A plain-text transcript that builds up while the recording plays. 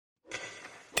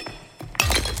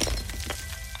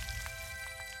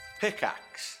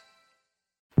Pickaxe.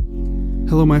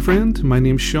 Hello my friend, my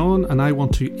name's Sean and I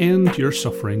want to end your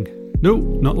suffering. No,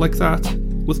 not like that.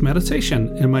 With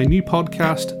meditation in my new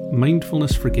podcast,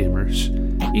 Mindfulness for Gamers.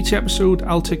 Each episode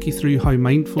I'll take you through how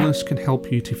mindfulness can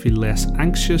help you to feel less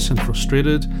anxious and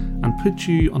frustrated and put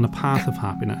you on the path of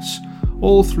happiness,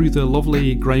 all through the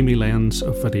lovely grimy lens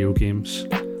of video games.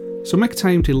 So make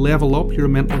time to level up your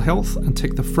mental health and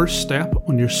take the first step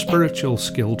on your spiritual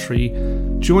skill tree.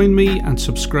 Join me and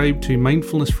subscribe to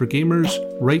Mindfulness for Gamers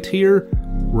right here,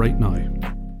 right now.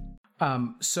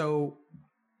 So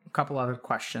a couple other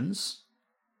questions.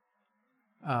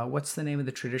 What's the name of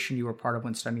the tradition you were part of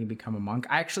when studying to become a monk?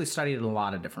 I actually studied a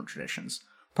lot of different traditions.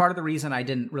 Part of the reason I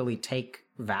didn't really take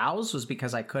vows was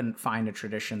because I couldn't find a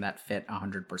tradition that fit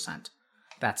 100%.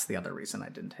 That's the other reason I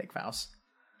didn't take vows.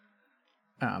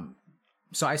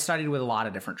 So I studied with a lot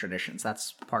of different traditions.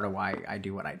 That's part of why I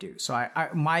do what I do. So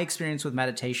my experience with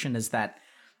meditation is that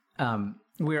I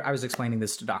was explaining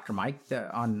this to Dr. Mike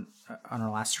on our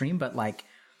last stream, but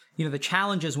the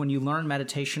challenge is when you learn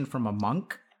meditation from a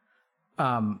monk.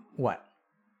 What?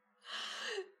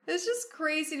 It's just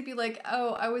crazy to be like,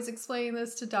 oh, I was explaining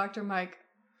this to Dr. Mike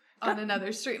on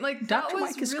another stream. Like, Dr.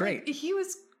 Mike is great.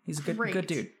 He's a good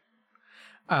dude.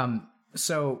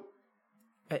 So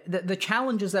the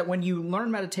challenge is that when you learn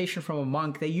meditation from a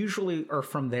monk, they usually are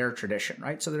from their tradition,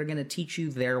 right? So they're going to teach you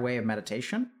their way of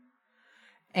meditation.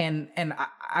 And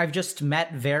I've just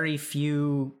met very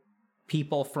few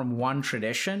people from one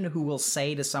tradition who will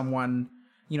say to someone,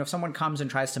 if someone comes and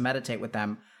tries to meditate with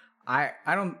them, I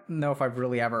don't know if I've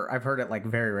heard it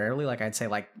very rarely. I'd say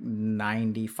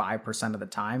 95% of the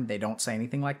time, they don't say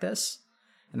anything like this.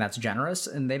 And that's generous.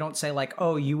 And they don't say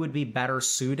oh, you would be better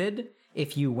suited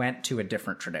if you went to a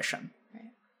different tradition.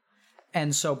 Right.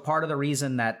 And so part of the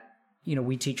reason that,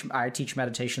 I teach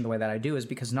meditation the way that I do is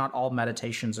because not all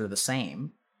meditations are the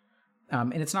same.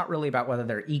 And it's not really about whether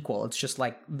they're equal. It's just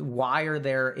why are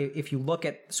there, if you look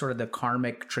at sort of the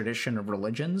karmic tradition of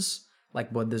religions,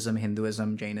 like Buddhism,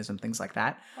 Hinduism, Jainism, things like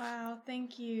that. Wow,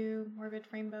 thank you, Morbid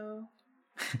Rainbow.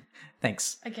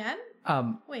 Thanks. Again?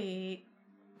 Wait.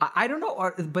 I don't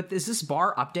know, but is this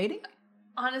bar updating?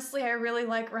 Honestly, I really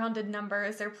like rounded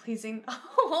numbers. They're pleasing.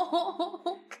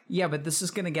 Yeah, but this is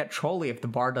going to get trolly if the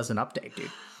bar doesn't update, dude.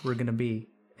 We're going to be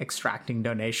extracting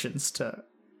donations to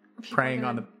preying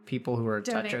on the people who are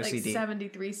touch OCD.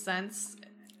 73 cents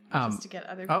just to get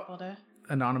other people to...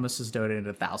 Anonymous has donated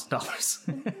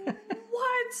 $1,000.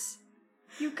 What?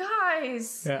 You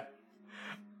guys. Yeah.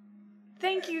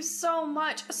 Thank you so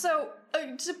much. So,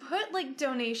 to put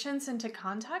donations into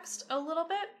context a little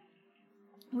bit,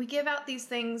 we give out these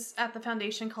things at the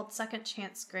foundation called Second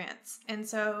Chance Grants. And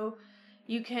so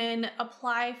you can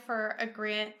apply for a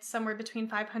grant somewhere between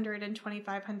 $500 and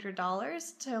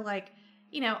 $2,500 to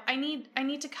I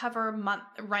need to cover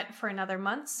rent for another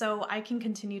month so I can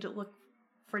continue to look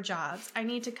for jobs. I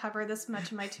need to cover this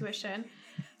much of my tuition.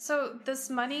 So this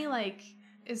money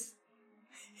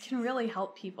can really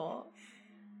help people.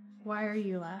 Why are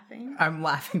you laughing? I'm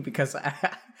laughing because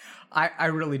I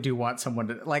really do want someone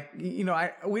to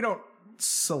we don't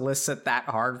solicit that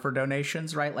hard for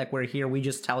donations, right? We're here, we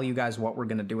just tell you guys what we're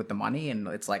going to do with the money. And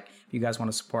it's if you guys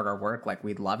want to support our work,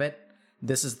 we'd love it.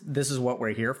 This is what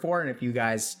we're here for. And if you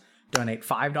guys donate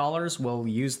 $5, we'll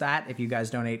use that. If you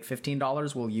guys donate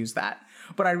 $15, we'll use that.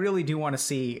 But I really do want to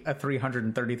see a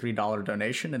 $333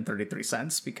 donation and 33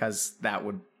 cents because that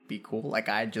would be cool.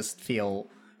 I just feel,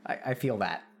 I feel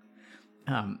that.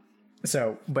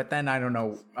 But then I don't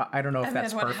know if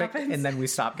that's perfect. Happens? And then we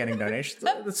stop getting donations.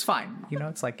 That's fine.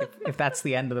 It's if that's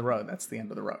the end of the road, that's the end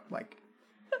of the road.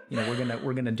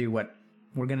 We're going to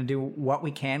do what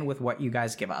we can with what you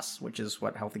guys give us, which is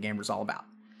what Healthy Gamer is all about.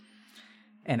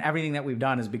 And everything that we've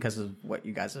done is because of what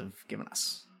you guys have given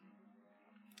us.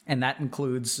 And that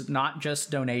includes not just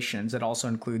donations. It also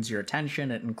includes your attention.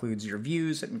 It includes your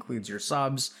views. It includes your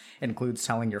subs. It includes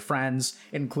telling your friends.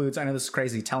 It includes, I know this is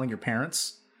crazy, telling your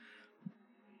parents.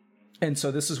 And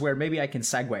so this is where maybe I can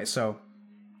segue. So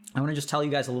I want to just tell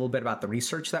you guys a little bit about the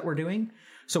research that we're doing.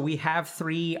 So we have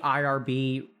 3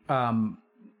 IRB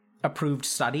approved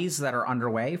studies that are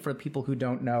underway. For people who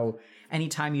don't know,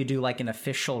 anytime you do an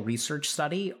official research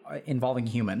study involving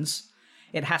humans,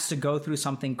 it has to go through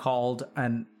something called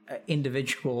an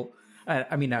institutional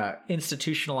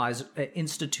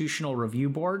review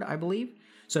board, I believe.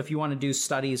 So if you want to do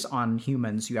studies on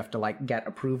humans, you have to get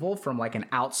approval from an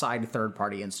outside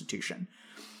third-party institution.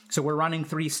 So we're running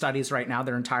 3 studies right now.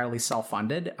 They're entirely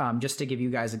self-funded. Just to give you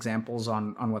guys examples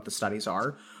on what the studies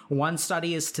are. One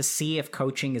study is to see if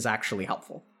coaching is actually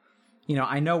helpful.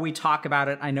 I know we talk about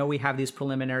it. I know we have these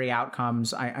preliminary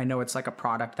outcomes. I know it's like a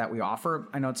product that we offer.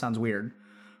 I know it sounds weird,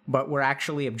 but we're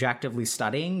actually objectively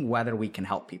studying whether we can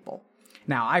help people.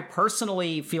 Now, I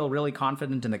personally feel really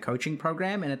confident in the coaching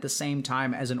program, and at the same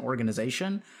time, as an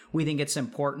organization, we think it's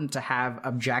important to have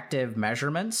objective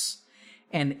measurements.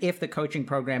 And if the coaching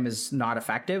program is not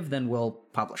effective, then we'll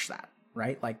publish that,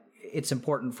 right? Like, it's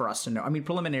important for us to know. I mean,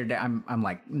 preliminary data, I'm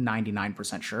like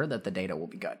 99% sure that the data will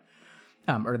be good,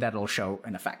 or that it'll show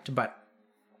an effect. But,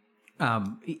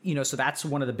 so that's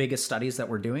one of the biggest studies that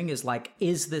we're doing is like,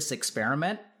 is this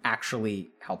experiment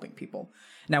actually helping people?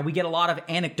 Now, we get a lot of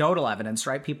anecdotal evidence,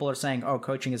 right? People are saying, oh,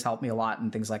 coaching has helped me a lot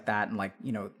and things like that. And like,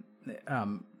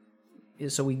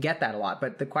 so we get that a lot.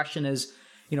 But the question is,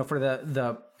 for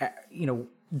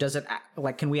does it,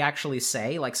 like, can we actually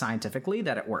say, like, scientifically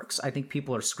that it works? I think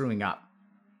people are screwing up.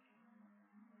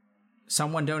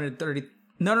 Someone donated 30.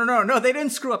 No, they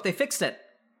didn't screw up. They fixed it.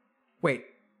 Wait.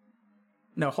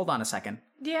 No, hold on a second.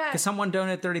 Yeah. Because someone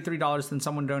donated $33, then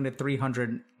someone donated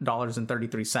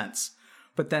 $300.33.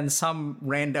 But then some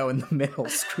rando in the middle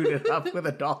screwed it up with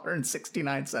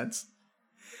 $1.69.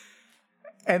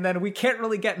 And then we can't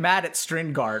really get mad at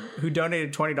Stringard, who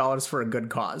donated $20 for a good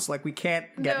cause. Like, we can't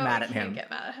get mad at him. Get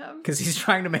mad at him. Because he's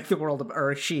trying to make the world,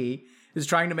 or she is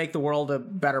trying to make the world a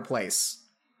better place.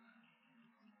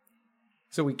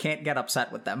 So we can't get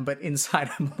upset with them. But inside,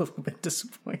 I'm a little bit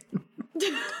disappointed.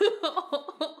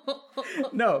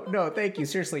 No, thank you.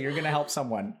 Seriously, you're going to help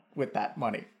someone with that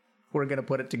money. We're going to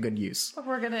put it to good use.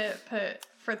 We're going to put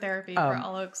for therapy for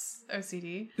Alok's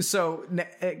OCD. So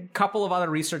a couple of other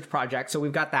research projects. So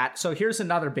we've got that. So here's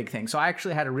another big thing. So I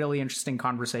actually had a really interesting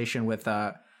conversation with,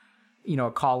 a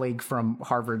colleague from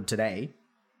Harvard today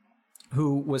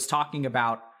who was talking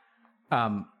about,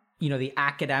 the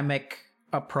academic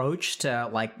approach to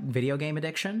like video game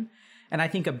addiction. And I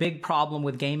think a big problem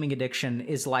with gaming addiction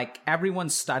is like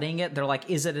everyone's studying it. They're like,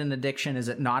 is it an addiction? Is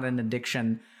it not an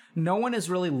addiction? No one is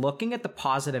really looking at the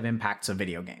positive impacts of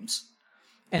video games.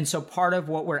 And so part of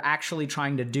what we're actually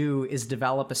trying to do is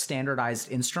develop a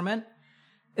standardized instrument.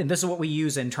 And this is what we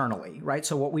use internally, right?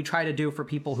 So what we try to do for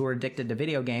people who are addicted to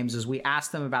video games is we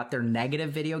ask them about their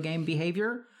negative video game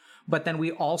behavior, but then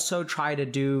we also try to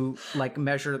do like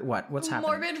measure what's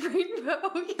happening. Morbid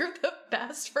Rainbow, you're the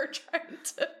best for trying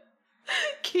to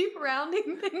keep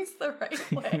rounding things the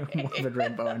right way. Morbid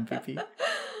Rainbow and PP.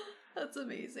 That's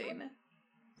amazing.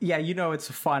 Yeah, it's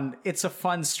a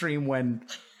fun stream when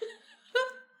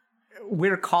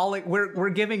we're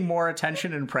giving more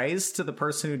attention and praise to the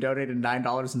person who donated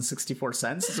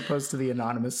 $9.64 as opposed to the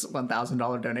anonymous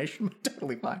 $1,000 donation.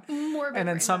 Totally fine. Morbid and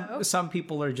then Rainbow. some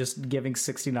people are just giving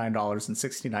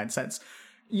 $69.69.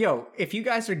 Yo, if you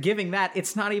guys are giving that,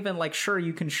 it's not even like, sure,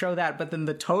 you can show that, but then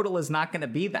the total is not going to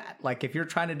be that. Like, if you're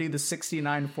trying to do the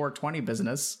 69,420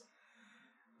 business,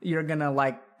 you're going to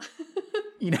like,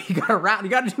 you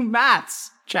gotta do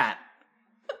maths, chat.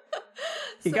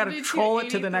 You gotta troll it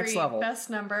to the next level.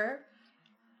 Best number.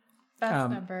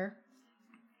 Number.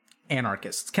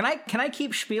 Anarchists. Can I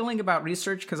keep spieling about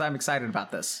research? Because I'm excited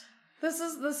about this. This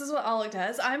is what Alok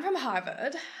does. I'm from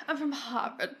Harvard.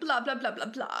 Blah, blah, blah, blah,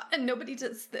 blah. And nobody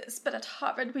does this. But at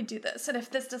Harvard, we do this. And if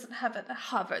this doesn't happen at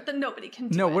Harvard, then nobody can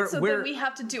do it. So then we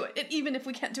have to do it. And even if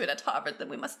we can't do it at Harvard, then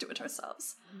we must do it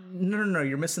ourselves. No.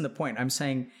 You're missing the point. I'm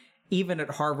saying even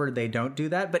at Harvard, they don't do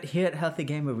that. But here at Healthy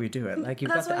Gamer, we do it. Like, you've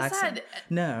got the accent. Said.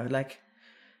 No, like...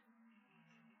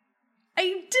 I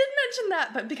did mention that,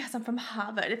 but because I'm from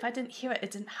Harvard, if I didn't hear it,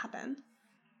 it didn't happen.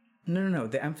 No.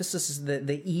 The emphasis is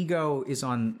the ego is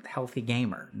on Healthy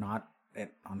Gamer, not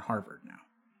on Harvard now.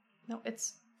 No,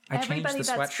 it's I everybody changed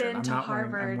the that's sweatshirt. been to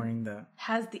Harvard I'm wearing the...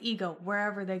 has the ego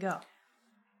wherever they go.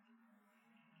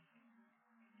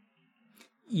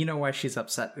 You know why she's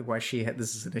upset? Why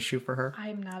this is an issue for her?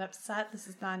 I'm not upset. This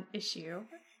is not an issue.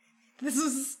 This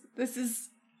is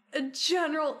a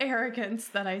general arrogance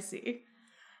that I see.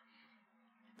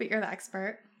 But you're the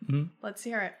expert. Mm-hmm. Let's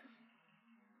hear it.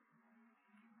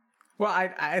 Well,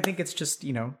 I think it's just,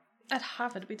 At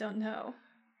Harvard, we don't know.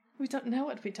 We don't know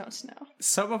what we don't know.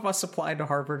 Some of us applied to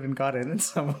Harvard and got in, and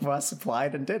some of us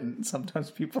applied and didn't.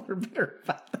 Sometimes people are bitter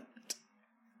about that.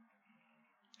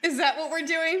 Is that what we're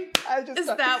doing? Is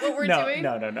that what we're doing?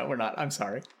 No, we're not. I'm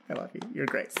sorry. I love you. You're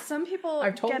great. Some people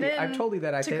I've told you that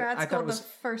I to grad school the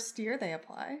first year they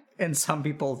apply. And some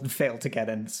people fail to get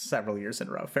in several years in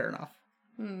a row. Fair enough.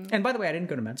 And by the way, I didn't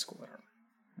go to med school at Harvard.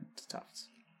 It's tough.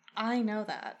 I know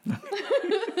that.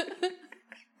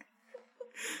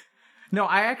 No,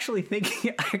 I actually think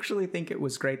it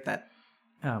was great that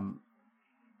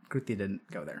Kruti didn't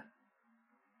go there.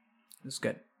 It was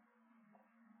good.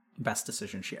 Best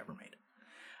decision she ever made.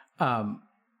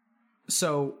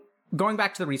 So going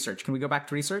back to the research, can we go back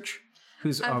to research?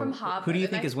 I'm from Harvard. Who do you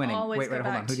think is winning? Wait, hold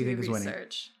on. Who do you think is winning?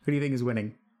 Who do you think is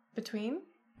winning? Between?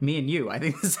 Me and you. I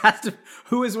think this has to.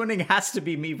 Who is winning has to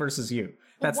be me versus you.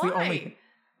 That's Why? the only.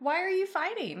 Why are you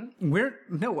fighting?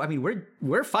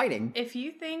 We're fighting. If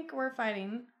you think we're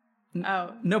fighting,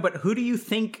 oh no, but who do you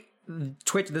think?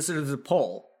 Twitch. This is a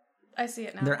poll. I see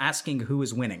it now. They're asking who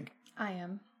is winning. I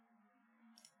am.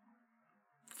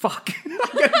 Fuck.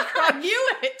 I knew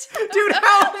it, dude.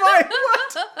 How am I?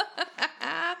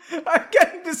 What? I'm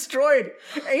getting destroyed.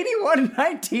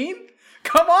 81-19.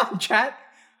 Come on, chat.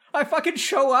 I fucking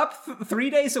show up 3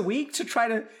 days a week to try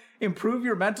to improve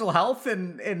your mental health,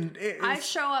 and I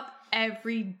show up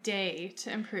every day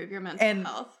to improve your mental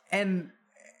health. And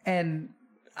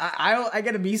I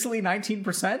get a measly 19%.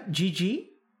 GG.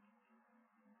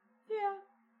 Yeah,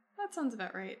 that sounds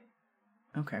about right.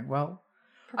 Okay, well,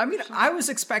 I mean, I was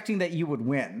expecting that you would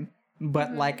win,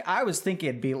 but like I was thinking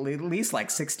it'd be at least like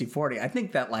 60-40. I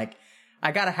think that like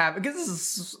I gotta have, because this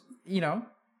is, you know.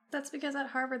 That's because at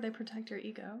Harvard they protect your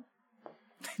ego.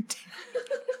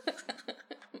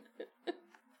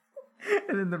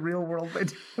 And in the real world they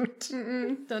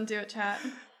don't. Don't do it, chat.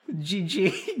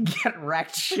 GG, get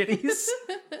wrecked, shitties.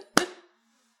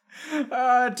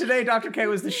 Today Dr. K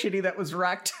was the shitty that was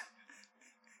wrecked.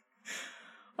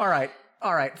 All right,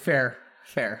 fair.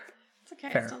 It's okay,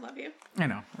 fair. I still love you. I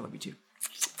know, I love you too.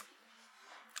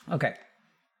 Okay.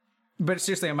 But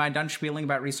seriously, am I done spieling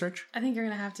about research? I think you're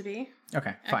going to have to be.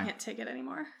 Okay, fine. I can't take it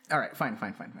anymore. All right, fine.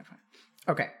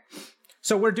 Okay.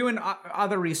 So we're doing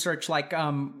other research, like,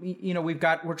 you know,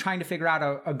 we're trying to figure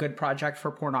out a good project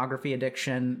for pornography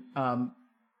addiction,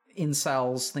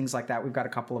 incels, things like that. We've got a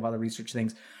couple of other research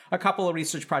things. A couple of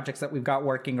research projects that we've got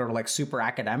working are like super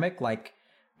academic, like,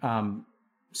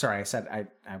 sorry, I said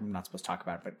I'm not supposed to talk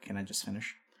about it, but can I just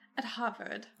finish? At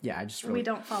Harvard. Yeah, I just we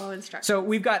don't follow instructions. So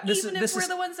we've got this. Even if we're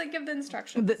the ones that give the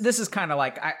instructions. This is kind of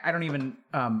like I don't even.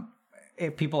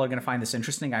 If people are going to find this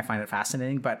interesting, I find it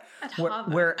fascinating. But at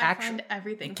Harvard, I find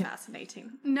everything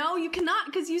fascinating. No, you cannot,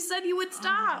 because you said you would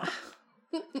stop.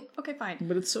 Okay, fine.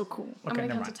 But it's so cool. Okay, I'm going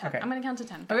to count to 10. Okay. I'm going to count to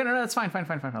 10. Okay, no, that's fine.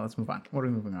 Let's move on. What are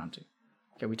we moving on to?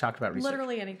 Okay, we talked about research.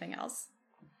 Literally anything else.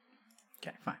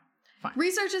 Okay, fine.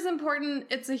 Research is important.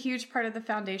 It's a huge part of the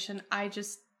foundation. I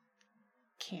just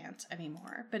can't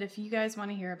anymore. But if you guys want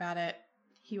to hear about it,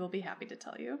 he will be happy to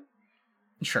tell you.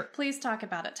 Sure. Please talk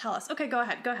about it. Tell us. Okay, go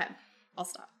ahead. I'll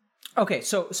stop. Okay,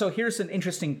 so here's an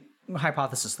interesting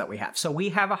hypothesis that we have. So we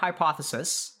have a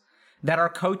hypothesis that our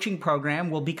coaching program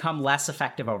will become less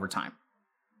effective over time.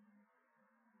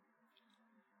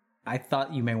 I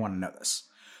thought you may want to know this.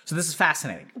 So this is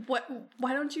fascinating.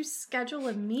 Why don't you schedule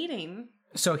a meeting?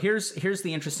 So here's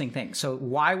the interesting thing. So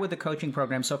why would the coaching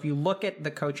program, so if you look at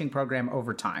the coaching program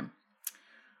over time,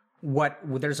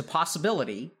 there's a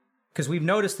possibility, because we've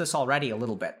noticed this already a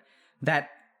little bit,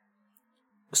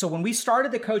 so when we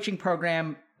started the coaching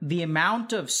program, the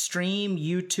amount of stream,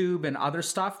 YouTube, and other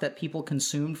stuff that people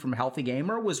consumed from Healthy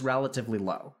Gamer was relatively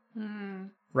low.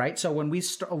 Right? So when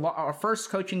our first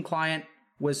coaching client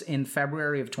was in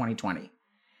February of 2020.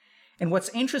 And what's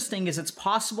interesting is it's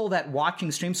possible that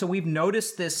watching stream, so we've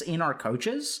noticed this in our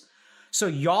coaches. So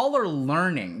y'all are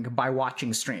learning by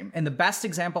watching stream. And the best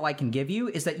example I can give you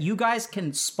is that you guys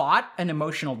can spot an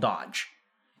emotional dodge.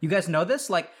 You guys know this?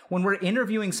 Like when we're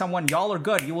interviewing someone, y'all are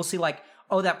good. You will see like,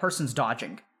 oh, that person's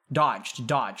dodged.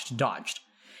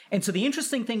 And so the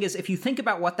interesting thing is if you think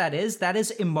about what that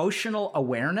is emotional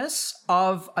awareness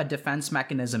of a defense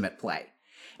mechanism at play.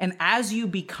 And as you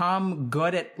become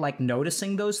good at like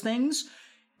noticing those things,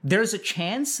 there's a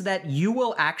chance that you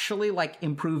will actually like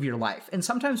improve your life. And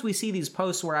sometimes we see these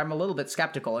posts where I'm a little bit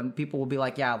skeptical and people will be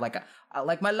like, yeah, like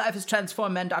my life is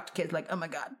transformed, man. Dr. K's like, oh my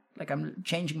God, like I'm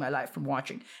changing my life from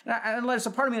watching. And there's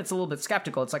a part of me that's a little bit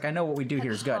skeptical. It's like, I know what we do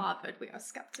here is good. Harvard, we are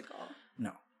skeptical.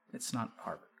 No, it's not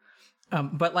Harvard.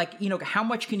 But like, you know, how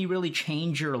much can you really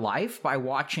change your life by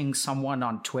watching someone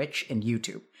on Twitch and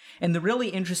YouTube? And the really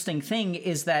interesting thing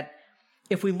is that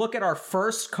if we look at our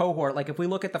first cohort, like if we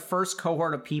look at the first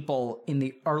cohort of people in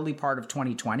the early part of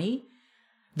 2020,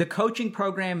 the coaching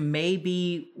program may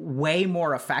be way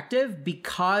more effective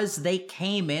because they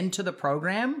came into the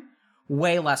program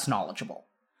way less knowledgeable.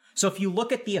 So if you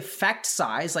look at the effect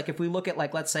size, like if we look at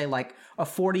like, let's say like a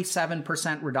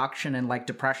 47% reduction in like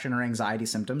depression or anxiety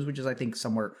symptoms, which is I think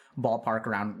somewhere ballpark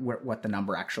around what the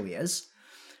number actually is,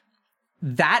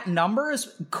 that numbers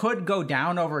could go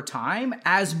down over time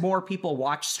as more people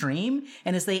watch stream.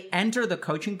 And as they enter the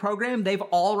coaching program, they've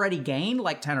already gained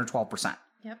like 10 or 12%.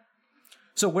 Yep.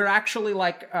 So we're actually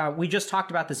like, we just talked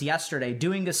about this yesterday,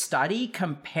 doing a study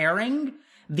comparing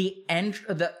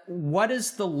what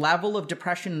is the level of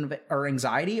depression or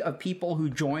anxiety of people who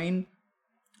join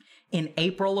in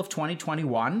April of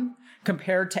 2021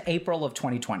 compared to April of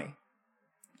 2020.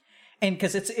 And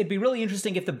because it'd be really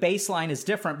interesting if the baseline is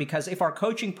different, because if our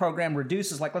coaching program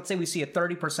reduces, like let's say we see a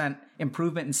 30%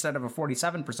 improvement instead of a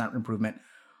 47% improvement,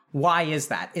 why is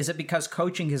that? Is it because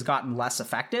coaching has gotten less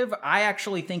effective? I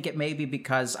actually think it may be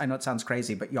because, I know it sounds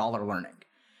crazy, but y'all are learning.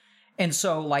 And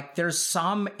so, like, there's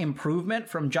some improvement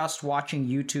from just watching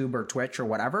YouTube or Twitch or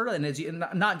whatever. And it's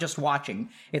not just watching,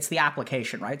 it's the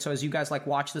application, right? So as you guys, like,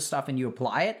 watch this stuff and you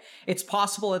apply it, it's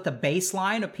possible that the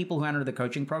baseline of people who enter the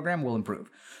coaching program will improve.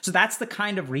 So that's the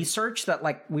kind of research that,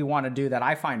 like, we want to do that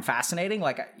I find fascinating.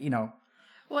 Like, you know.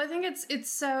 Well, I think it's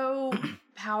so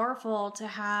powerful to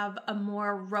have a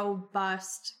more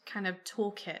robust kind of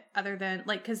toolkit other than,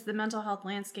 like, because the mental health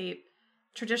landscape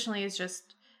traditionally is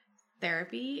just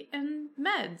therapy and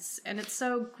meds, and it's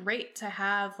so great to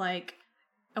have like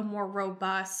a more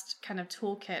robust kind of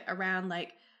toolkit around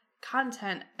like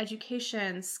content,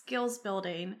 education, skills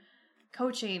building,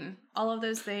 coaching, all of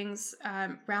those things,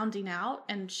 rounding out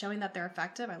and showing that they're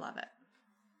effective. I love it.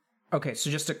 Okay, so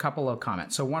just a couple of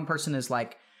comments. So one person is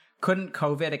like, couldn't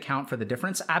COVID account for the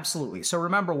difference? Absolutely. So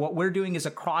remember, what we're doing is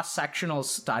a cross-sectional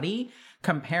study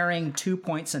comparing 2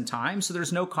 points in time, so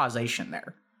there's no causation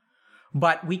there.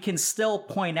 But we can still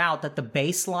point out that the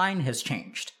baseline has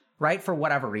changed, right? For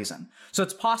whatever reason. So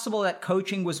it's possible that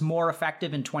coaching was more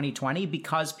effective in 2020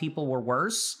 because people were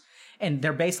worse and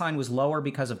their baseline was lower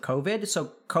because of COVID.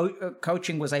 So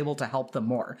coaching was able to help them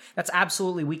more. That's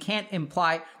absolutely, we can't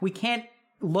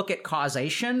look at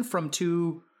causation from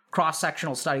two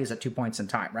cross-sectional studies at 2 points in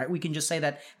time, right? We can just say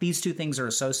that these two things are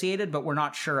associated, but we're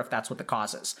not sure if that's what the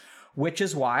cause is, which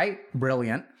is why,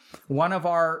 brilliant, one of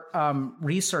our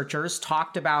researchers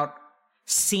talked about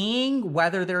seeing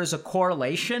whether there's a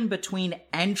correlation between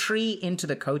entry into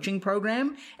the coaching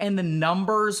program and the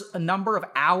number of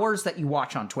hours that you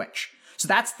watch on Twitch. So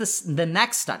that's the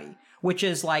next study, which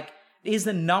is like, is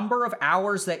the number of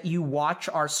hours that you watch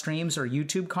our streams or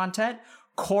YouTube content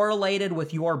correlated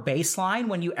with your baseline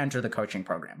when you enter the coaching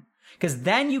program? Because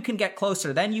then you can get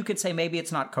closer. Then you could say maybe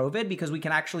it's not COVID because we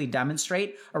can actually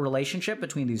demonstrate a relationship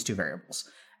between these two variables.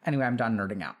 Anyway, I'm done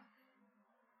nerding out.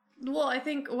 Well, I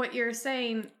think what you're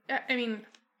saying, I mean,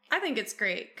 I think it's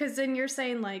great because then you're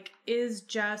saying, like, is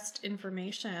just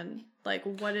information, like,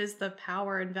 what is the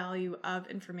power and value of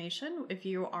information if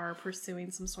you are pursuing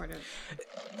some sort of...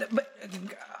 But,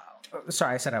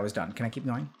 sorry, I said I was done. Can I keep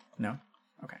going? No?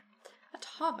 Okay. At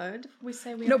Harvard, we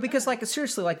say we No, because, like,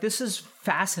 seriously, like, this is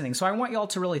fascinating. So I want y'all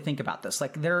to really think about this.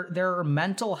 Like, there are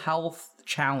mental health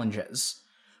challenges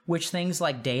which things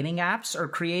like dating apps are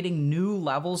creating new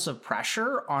levels of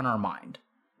pressure on our mind,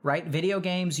 right? Video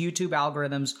games, YouTube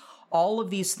algorithms, all of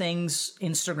these things,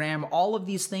 Instagram, all of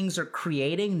these things are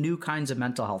creating new kinds of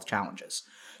mental health challenges.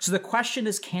 So the question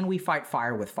is, can we fight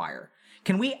fire with fire?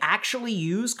 Can we actually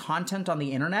use content on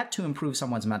the internet to improve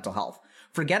someone's mental health?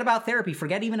 Forget about therapy,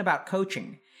 forget even about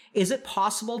coaching. Is it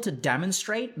possible to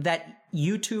demonstrate that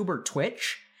YouTube or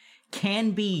Twitch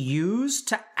can be used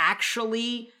to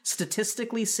actually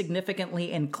statistically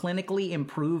significantly and clinically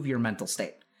improve your mental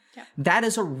state? Yeah. That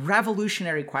is a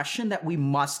revolutionary question that we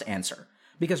must answer,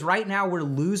 because right now we're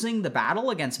losing the battle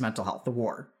against mental health, the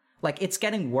war. Like, it's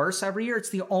getting worse every year. It's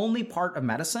the only part of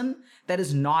medicine that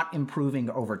is not improving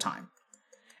over time.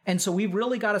 And so we've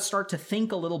really got to start to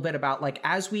think a little bit about, like,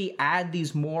 as we add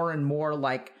these more and more,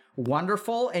 like,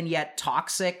 wonderful and yet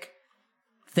toxic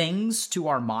things to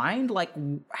our mind, like,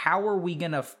 how are we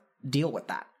going to deal with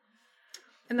that?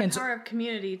 And the power of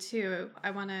community too.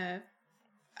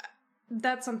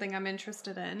 That's something I'm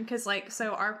interested in, because, like,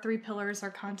 so our 3 pillars are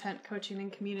content, coaching,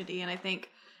 and community. And I think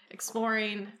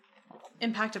exploring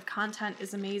impact of content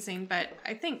is amazing, but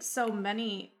I think so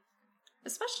many,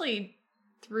 especially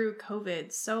through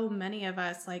COVID, so many of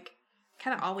us, like,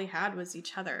 kind of all we had was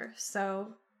each other.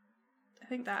 So I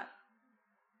think that's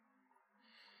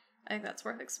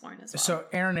worth exploring as well. So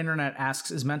Aaron Internet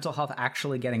asks, is mental health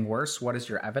actually getting worse? What is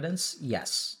your evidence?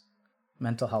 Yes.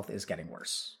 Mental health is getting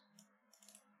worse.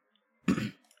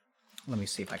 Let me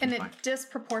see if I can find. And it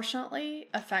disproportionately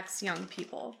affects young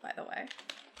people, by the way.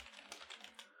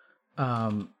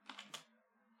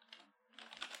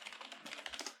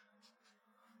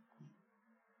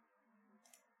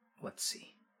 Let's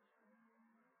see.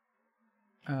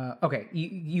 Okay,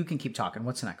 you can keep talking.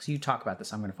 What's next? You talk about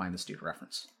this. I'm going to find this dude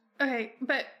reference. Okay,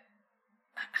 but...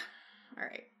 All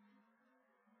right.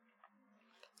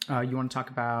 You want to talk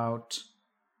about...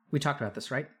 We talked about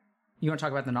this, right? You want to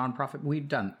talk about the nonprofit? We've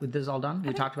done... This is all done?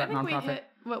 We talked about nonprofit?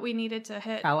 what we needed to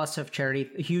hit. LSF charity,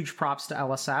 huge props to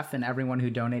LSF and everyone who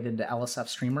donated to LSF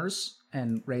streamers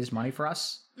and raised money for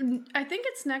us. I think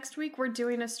it's next week we're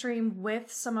doing a stream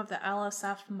with some of the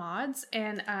LSF mods,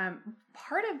 and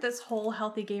part of this whole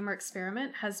Healthy Gamer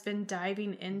experiment has been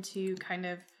diving into kind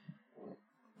of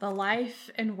the life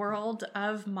and world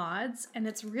of mods, and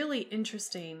it's really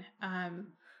interesting.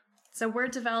 So we're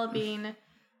developing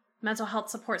mental health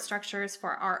support structures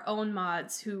for our own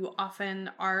mods who often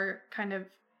are kind of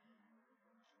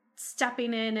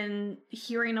stepping in and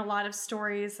hearing a lot of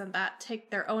stories and that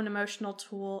take their own emotional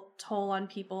toll on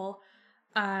people.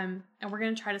 And we're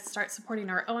going to try to start supporting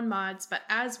our own mods. But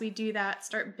as we do that,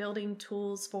 start building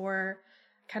tools for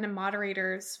kind of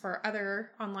moderators for other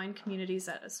online communities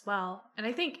as well. And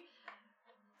I think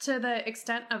to the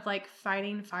extent of like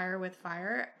fighting fire with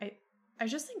fire, I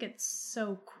just think it's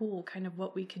so cool kind of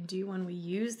what we can do when we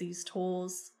use these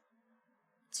tools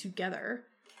together.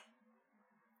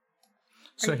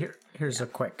 So here's a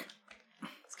quick. I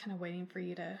was kind of waiting for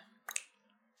you to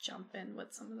jump in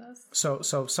with some of this.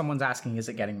 So someone's asking, is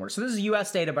it getting worse? So this is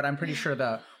US data, but I'm pretty sure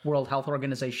the World Health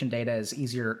Organization data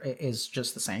is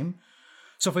just the same.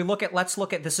 So if we let's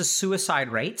look at, this is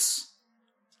suicide rates.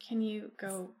 Can you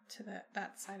go to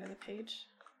that side of the page?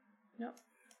 Nope.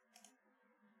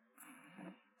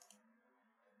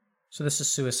 So this is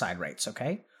suicide rates,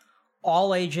 okay?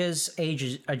 All ages,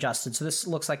 age adjusted. So this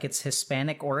looks like it's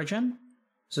Hispanic origin.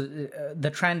 So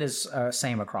the trend is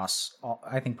same across all,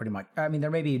 I think pretty much. I mean, there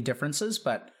may be differences,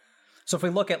 but so if we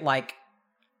look at like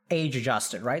age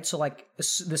adjusted, right? So like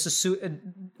this is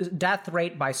death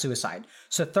rate by suicide.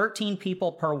 So 13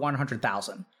 people per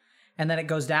 100,000. And then it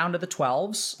goes down to the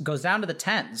 12s, goes down to the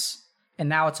 10s, and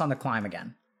now it's on the climb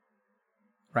again.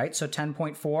 Right? So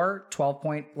 10.4, 12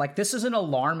 like this is an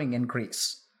alarming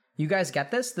increase. You guys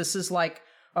get this? This is like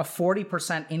a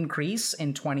 40% increase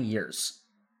in 20 years.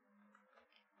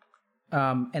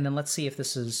 And then let's see if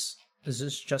is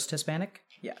this just Hispanic?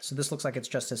 Yeah, so this looks like it's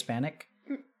just Hispanic.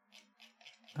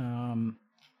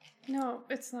 No,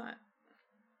 it's not.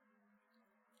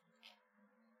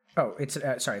 Oh, it's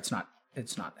sorry, it's not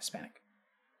Hispanic.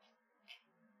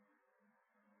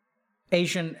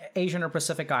 Asian or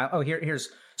Pacific Island. Oh, here's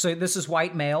so this is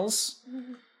white males,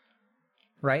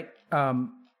 right?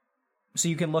 So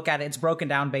you can look at it. It's broken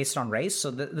down based on race.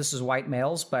 So this is white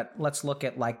males, but let's look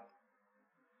at like.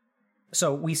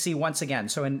 So we see once again.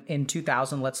 So in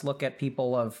 2000, let's look at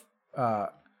people of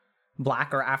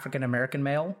Black or African American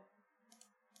male.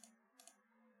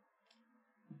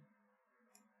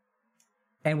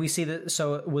 And we see that,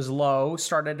 so it was low,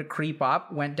 started to creep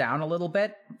up, went down a little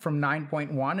bit from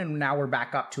 9.1, and now we're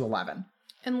back up to 11.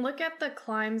 And look at the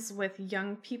climbs with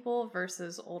young people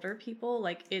versus older people.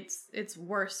 Like, it's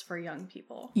worse for young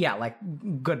people. Yeah, like,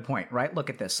 good point, right? Look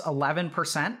at this.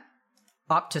 11%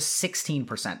 up to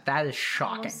 16%. That is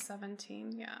shocking. Almost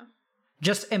 17, yeah.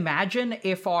 Just imagine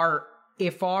if our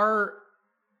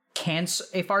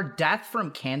death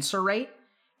from cancer rate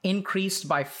increased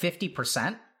by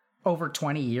 50% over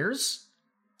 20 years,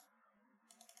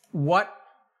 what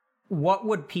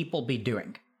would people be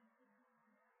doing?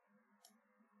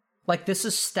 Like, this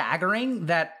is staggering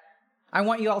that I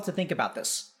want you all to think about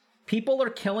this. People are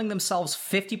killing themselves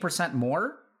 50%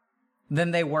 more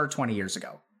than they were 20 years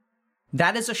ago.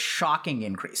 That is a shocking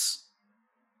increase.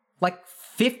 Like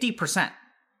 50%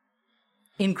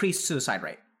 increased suicide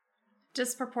rate.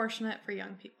 Disproportionate for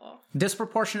young people.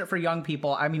 Disproportionate for young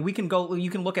people. I mean, you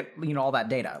can look at, all that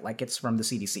data, like it's from the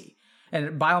CDC.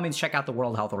 And by all means, check out the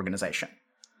World Health Organization.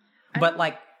 But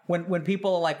like, when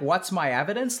people are like, what's my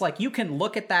evidence? Like, you can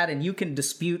look at that and you can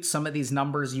dispute some of these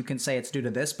numbers. You can say it's due to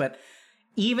this, but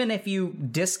even if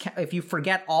you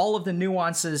forget all of the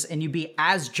nuances and you be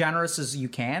as generous as you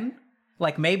can,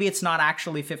 like maybe it's not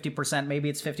actually 50%, maybe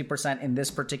it's 50% in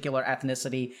this particular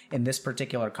ethnicity, in this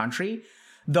particular country.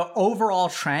 The overall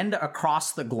trend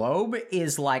across the globe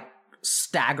is like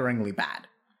staggeringly bad.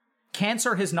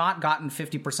 Cancer has not gotten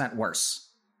 50% worse.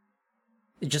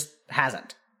 It just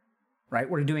hasn't. Right?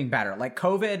 We're doing better. Like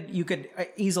COVID, you could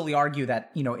easily argue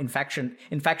that,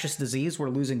 infectious disease, we're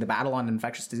losing the battle on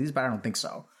infectious disease, but I don't think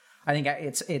so. I think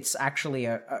it's actually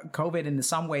COVID in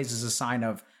some ways is a sign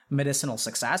of medicinal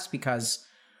success because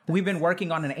we've been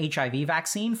working on an HIV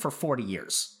vaccine for 40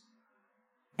 years.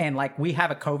 And like we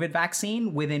have a COVID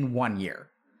vaccine within 1 year.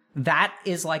 That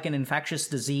is like an infectious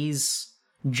disease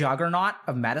juggernaut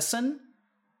of medicine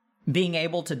being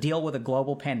able to deal with a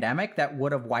global pandemic that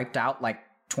would have wiped out like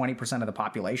 20% of the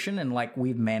population. And like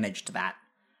we've managed that,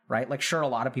 right? Like, sure, a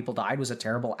lot of people died. Was it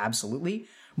terrible? Absolutely.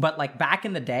 But like back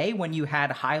in the day when you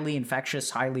had highly infectious,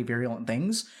 highly virulent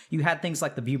things, you had things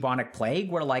like the bubonic plague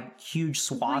where like huge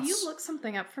swaths. Will you look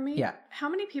something up for me? Yeah. How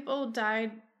many people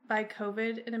died by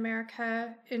COVID in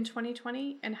America in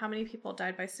 2020? And how many people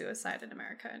died by suicide in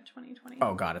America in 2020?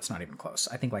 Oh God, it's not even close.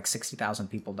 I think like 60,000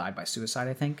 people died by suicide,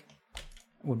 I think,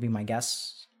 would be my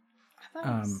guess. I thought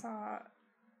I saw...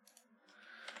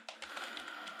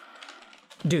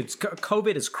 Dude,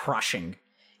 COVID is crushing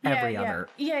every other.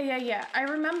 Yeah. I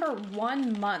remember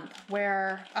 1 month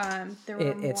where there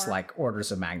were more... It's like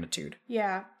orders of magnitude.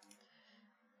 Yeah.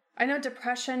 I know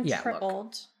depression tripled.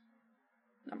 Look.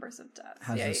 Numbers of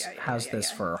deaths. How's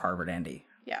this for Harvard Andy?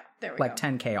 Yeah, there we like go.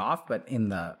 Like 10K off, but in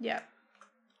the... Yeah.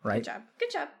 Right?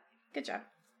 Good job.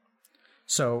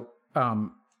 So,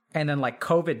 and then like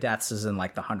COVID deaths is in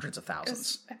like the hundreds of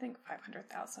thousands. I think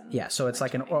 500,000. Yeah, so it's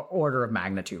like an order of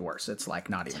magnitude worse. It's like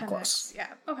not even 10x, close. Yeah,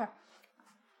 okay.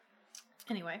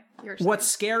 Anyway,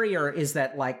 what's scarier is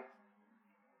that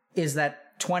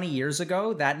 20 years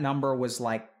ago, that number was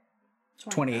like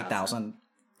 28,000,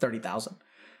 30,000.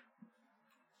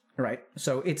 Right?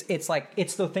 So it's like,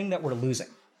 it's the thing that we're losing.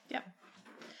 Yeah.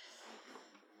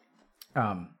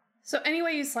 So any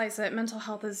way you slice it, mental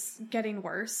health is getting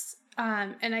worse.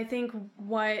 And I think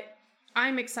what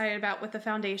I'm excited about with the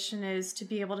foundation is to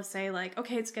be able to say like,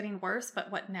 okay, it's getting worse,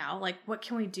 but what now? Like, what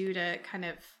can we do to kind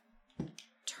of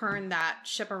turn that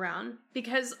ship around?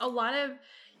 Because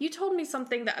you told me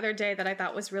something the other day that I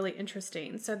thought was really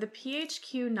interesting. So the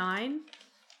PHQ-9,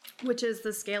 which is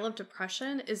the scale of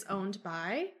depression, is owned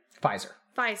by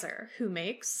Pfizer, who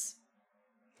makes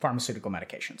pharmaceutical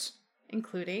medications,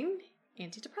 including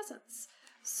antidepressants.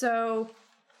 So,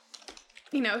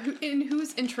 you know, in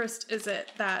whose interest is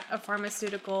it that a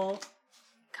pharmaceutical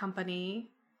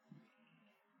company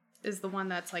is the one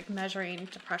that's like measuring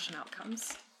depression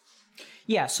outcomes?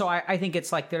 Yeah, so I think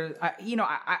it's like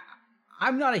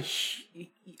I'm not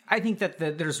I think that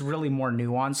there's really more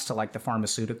nuance to like the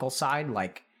pharmaceutical side.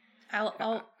 Like,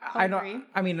 I'll agree.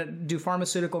 I mean, do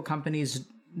pharmaceutical companies,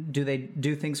 do they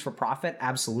do things for profit?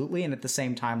 Absolutely. And at the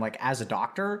same time, like as a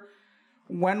doctor,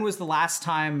 when was the last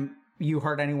time you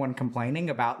heard anyone complaining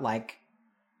about like,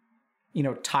 you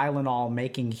know, Tylenol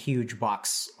making huge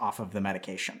bucks off of the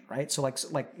medication, right? So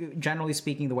like generally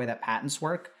speaking, the way that patents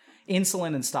work,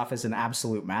 insulin and stuff is an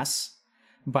absolute mess.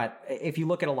 But if you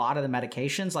look at a lot of the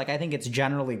medications, like I think it's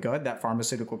generally good that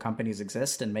pharmaceutical companies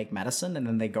exist and make medicine and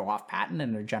then they go off patent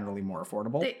and they're generally more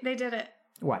affordable. They did it.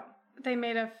 What? They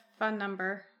made a fun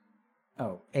number.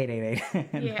 Oh,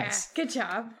 888. Yeah, Nice. Good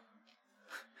job.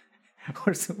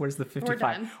 Where's the 55? We're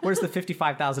done. Where's the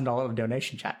 $55,000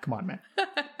 donation chat? Come on,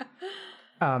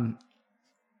 man.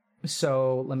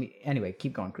 So anyway,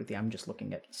 keep going, Kruti. I'm just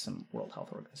looking at some World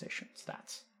Health Organization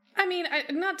stats. I mean,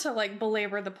 not to like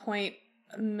belabor the point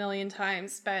a million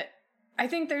times, but I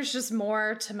think there's just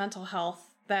more to mental health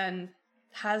than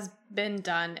has been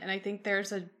done. And I think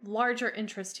there's a larger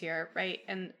interest here, right?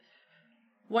 And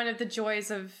one of the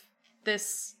joys of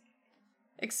this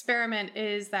experiment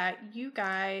is that you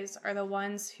guys are the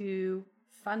ones who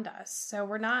fund us. So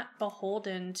we're not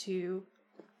beholden to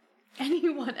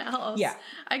anyone else. Yeah.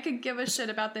 I could give a shit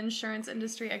about the insurance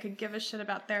industry. I could give a shit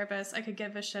about therapists. I could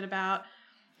give a shit about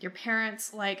your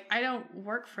parents. Like, I don't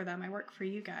work for them. I work for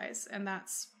you guys. And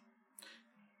that's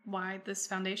why this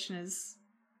foundation is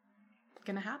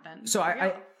going to happen. So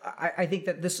I think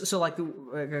that this, so like,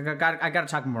 I got to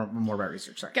talk more about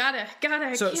research. Sorry. Gotta.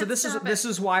 So this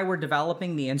is why we're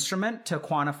developing the instrument to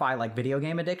quantify like video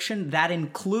game addiction. That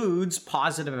includes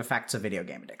positive effects of video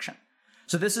game addiction.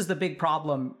 So this is the big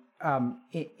problem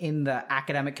in the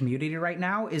academic community right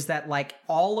now, is that like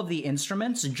all of the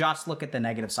instruments just look at the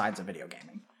negative sides of video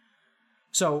gaming.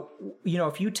 So, you know,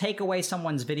 if you take away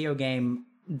someone's video game,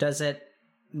 does it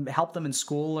help them in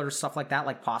school or stuff like that?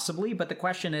 Like possibly. But the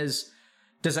question is,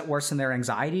 does it worsen their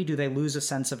anxiety? Do they lose a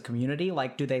sense of community?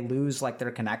 Like, do they lose like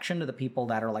their connection to the people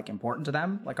that are like important to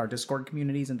them, like our Discord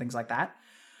communities and things like that?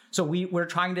 So we're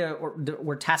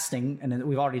testing, and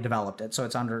we've already developed it. So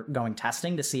it's undergoing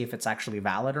testing to see if it's actually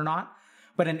valid or not.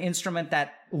 But an instrument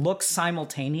that looks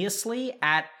simultaneously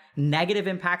at negative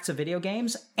impacts of video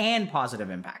games and positive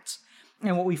impacts.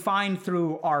 And what we find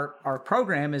through our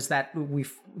program is that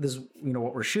this is, you know,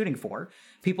 what we're shooting for.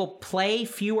 People play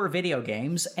fewer video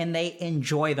games and they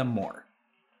enjoy them more.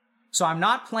 So I'm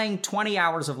not playing 20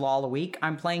 hours of LoL a week.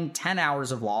 I'm playing 10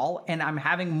 hours of LoL, and I'm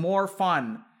having more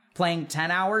fun playing 10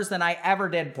 hours than I ever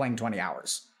did playing 20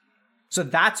 hours. So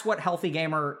that's what Healthy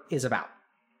Gamer is about.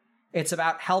 It's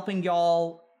about helping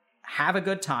y'all have a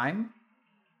good time,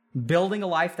 building a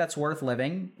life that's worth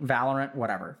living, Valorant,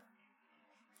 whatever.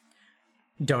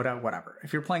 Dota, whatever.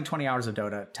 If you're playing 20 hours of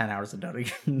Dota, 10 hours of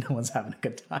Dota, no one's having a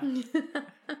good time.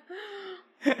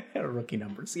 Rookie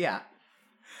numbers, yeah.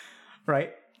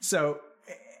 Right? So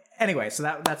anyway, so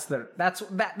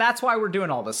that's why we're doing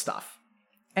all this stuff.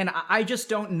 And I just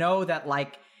don't know that,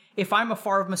 like, if I'm a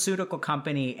pharmaceutical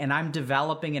company and I'm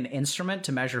developing an instrument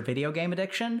to measure video game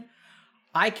addiction,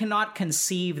 I cannot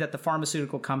conceive that the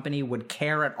pharmaceutical company would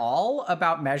care at all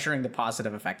about measuring the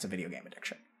positive effects of video game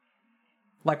addiction.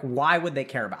 Like, why would they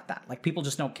care about that? Like, people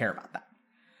just don't care about that.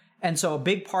 And so a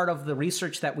big part of the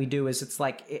research that we do is it's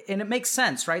like, and it makes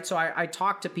sense, right? So I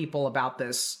talk to people about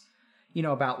this, you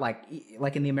know, about like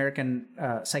in the American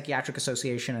Psychiatric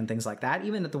Association and things like that,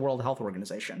 even at the World Health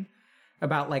Organization,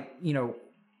 about like, you know,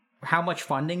 how much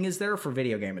funding is there for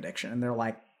video game addiction? And they're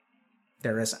like,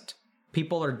 there isn't.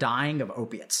 People are dying of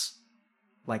opiates,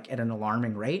 like at an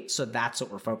alarming rate. So that's what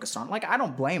we're focused on. Like, I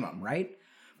don't blame them, right?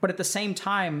 But at the same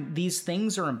time, these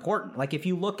things are important. Like, if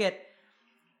you look at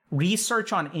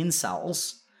research on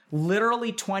incels,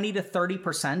 literally 20 to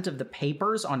 30% of the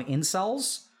papers on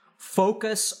incels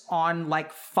focus on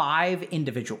like 5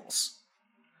 individuals.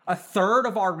 A third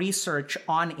of our research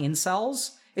on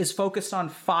incels is focused on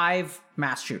 5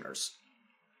 mass shooters.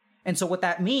 And so what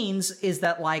that means is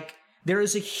that, like, there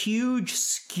is a huge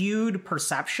skewed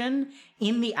perception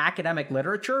in the academic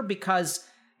literature because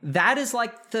that is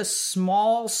like the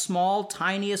small,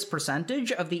 tiniest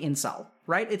percentage of the incel,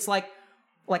 right? It's like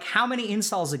how many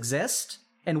incels exist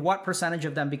and what percentage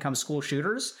of them become school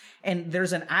shooters. And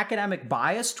there's an academic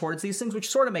bias towards these things, which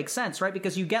sort of makes sense, right?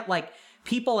 Because you get like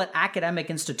people at academic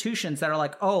institutions that are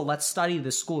like, oh, let's study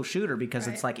the school shooter because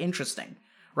it's like interesting,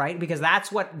 right? Because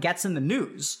that's what gets in the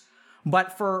news.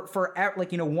 But for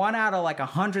like, you know, 1 out of like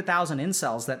 100,000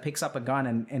 incels that picks up a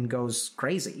gun and goes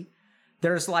crazy,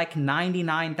 there's like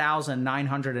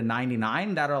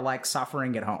 99,999 that are like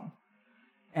suffering at home.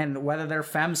 And whether they're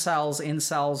femcells,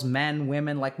 incels, men,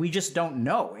 women, like, we just don't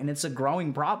know. And it's a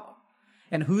growing problem.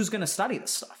 And who's going to study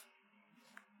this stuff?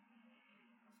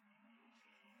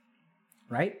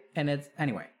 Right? And it's,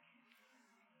 anyway.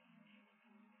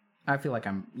 I feel like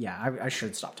I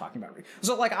should stop talking about it.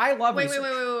 So, like, I love Wait.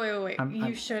 research.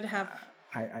 You should have...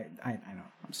 I know.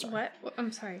 I'm sorry. What?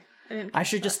 I'm sorry. I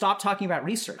should just stop talking about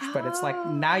research, but it's like,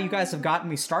 now you guys have gotten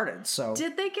me started, so...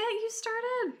 Did they get you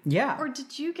started? Yeah. Or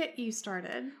did you get you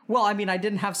started? Well, I mean, I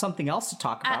didn't have something else to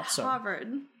talk about, At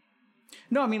Harvard.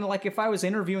 No, I mean, like, if I was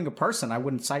interviewing a person, I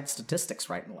wouldn't cite statistics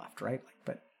right and left, right? Like,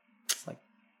 but it's like...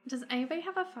 Does anybody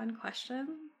have a fun question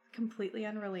completely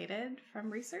unrelated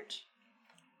from research?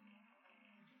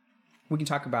 We can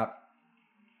talk about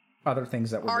other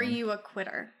things that we're Are doing. you a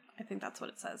quitter? I think that's what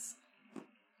it says.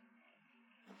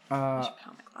 I should put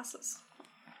on my glasses.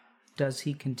 Does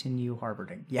he continue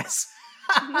Harvarding? Yes.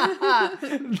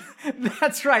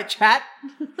 That's right, chat.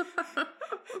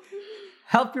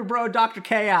 Help your bro Dr.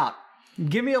 K out.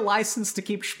 Give me a license to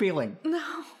keep spieling. No.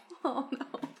 Oh, no,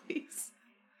 please.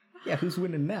 Yeah, who's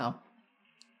winning now?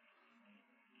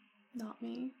 Not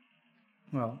me.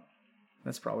 Well,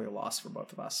 that's probably a loss for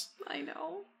both of us. I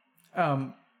know.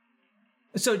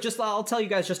 So I'll tell you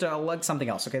guys just something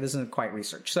else, okay? This isn't quite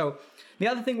research. So the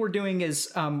other thing we're doing is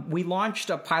we launched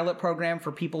a pilot program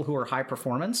for people who are high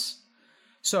performance.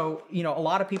 So, you know, a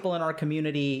lot of people in our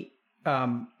community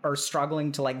are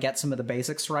struggling to like get some of the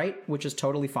basics right, which is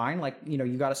totally fine. Like, you know,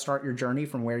 you got to start your journey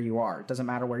from where you are. It doesn't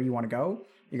matter where you want to go.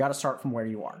 You got to start from where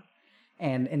you are.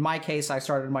 And in my case, I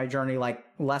started my journey like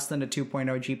less than a 2.0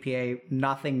 GPA,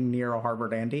 nothing near a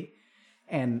Harvard Andy.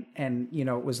 And you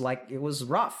know, it was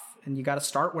rough. And you got to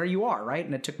start where you are, right?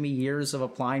 And it took me years of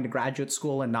applying to graduate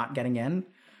school and not getting in.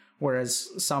 Whereas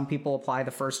some people apply the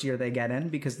first year they get in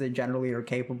because they generally are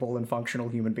capable and functional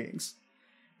human beings.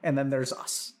 And then there's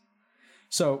us.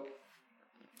 So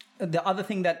the other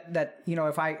thing that you know,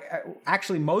 if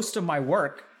actually most of my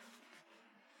work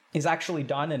is actually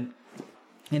done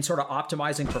in sort of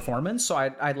optimizing performance. So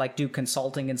I'd like do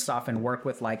consulting and stuff and work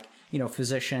with like, you know,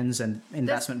 physicians and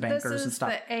investment bankers and stuff.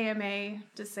 This is the AMA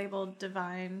Disabled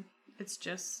Divine. It's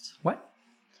just... What?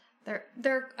 There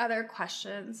are other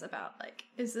questions about, like,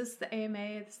 is this the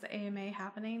AMA? Is the AMA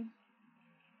happening?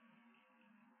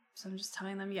 So I'm just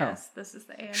telling them, yes, this is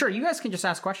the AMA. Sure, you guys can just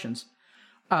ask questions.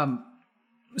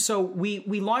 So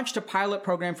we launched a pilot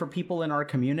program for people in our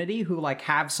community who, like,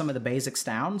 have some of the basics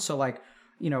down. So, like,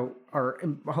 you know, are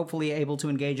hopefully able to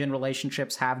engage in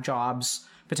relationships, have jobs,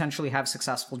 potentially have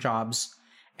successful jobs.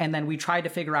 And then we tried to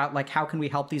figure out, like, how can we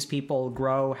help these people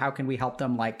grow? How can we help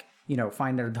them, like, you know,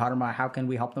 find their dharma? How can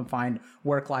we help them find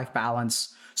work-life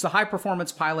balance? So the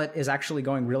high-performance pilot is actually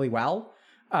going really well.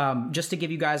 Just to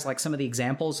give you guys, like, some of the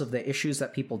examples of the issues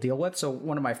that people deal with. So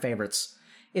one of my favorites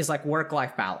is, like,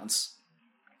 work-life balance.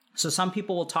 So some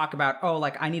people will talk about, oh,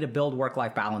 like I need to build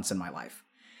work-life balance in my life.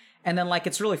 And then like,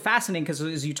 it's really fascinating because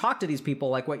as you talk to these people,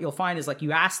 like what you'll find is like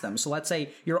you ask them. So let's say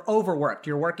you're overworked,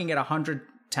 you're working at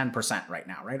 110% right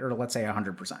now, right? Or let's say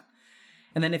 100%.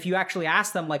 And then if you actually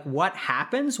ask them, like, what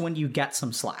happens when you get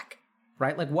some slack,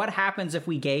 right? Like what happens if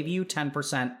we gave you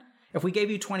 10%, if we gave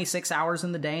you 26 hours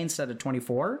in the day instead of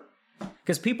 24?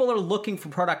 Because people are looking for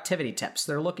productivity tips.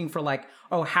 They're looking for like,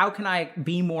 oh, how can I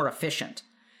be more efficient?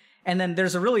 And then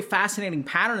there's a really fascinating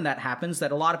pattern that happens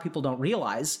that a lot of people don't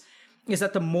realize is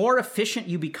that the more efficient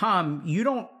you become, you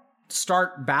don't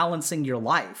start balancing your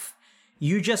life.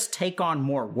 You just take on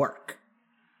more work,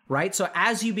 right? So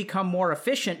as you become more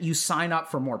efficient, you sign up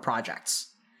for more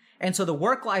projects. And so the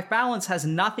work-life balance has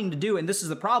nothing to do, and this is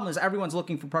the problem, is everyone's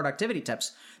looking for productivity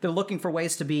tips. They're looking for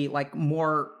ways to be like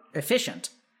more efficient.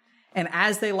 And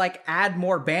as they like add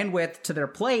more bandwidth to their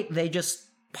plate, they just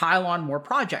pile on more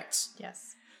projects.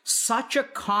 Yes. Such a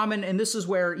common, and this is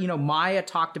where, you know, Maya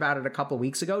talked about it a couple of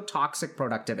weeks ago, toxic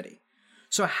productivity.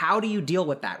 So how do you deal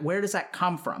with that? Where does that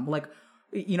come from? Like,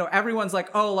 you know, everyone's like,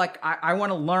 oh, like I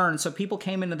want to learn. So people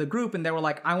came into the group and they were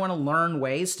like, I want to learn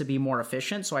ways to be more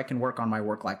efficient so I can work on my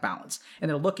work-life balance. And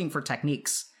they're looking for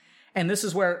techniques. And this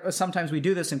is where sometimes we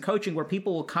do this in coaching where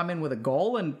people will come in with a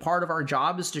goal. And part of our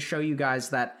job is to show you guys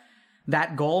that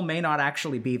that goal may not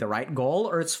actually be the right goal,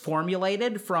 or it's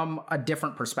formulated from a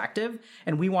different perspective.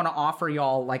 And we want to offer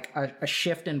y'all like a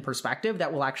shift in perspective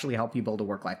that will actually help you build a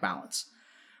work-life balance,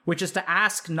 which is to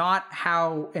ask not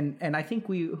how, and I think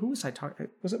who was I talking,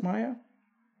 was it Maya?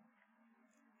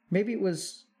 Maybe it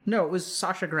was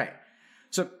Sasha Gray.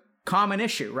 So common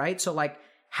issue, right? So like,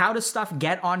 how does stuff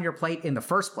get on your plate in the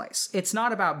first place? It's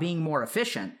not about being more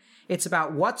efficient. It's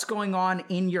about what's going on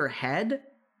in your head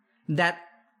that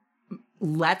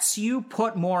lets you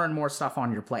put more and more stuff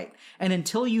on your plate. And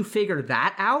until you figure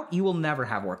that out, you will never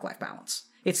have work-life balance.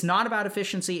 It's not about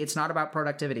efficiency. It's not about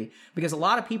productivity. Because a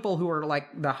lot of people who are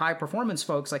like the high performance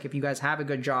folks, like if you guys have a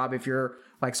good job, if you're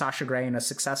like Sasha Gray and a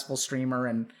successful streamer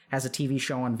and has a TV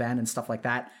show on Venn and stuff like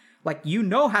that, like you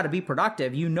know how to be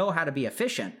productive, you know how to be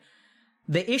efficient.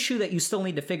 The issue that you still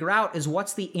need to figure out is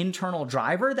what's the internal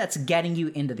driver that's getting you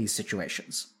into these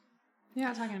situations. You're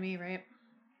not talking to me, right?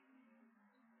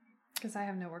 Because I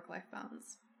have no work-life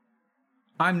balance.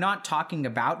 I'm not talking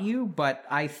about you, but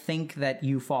I think that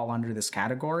you fall under this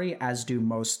category, as do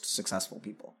most successful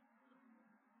people.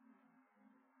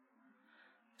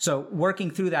 So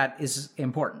working through that is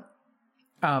important.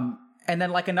 And then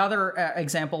like another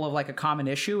example of like a common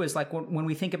issue is like when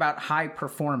we think about high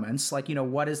performance, like, you know,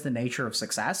 what is the nature of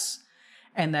success?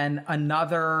 And then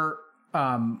another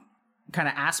kind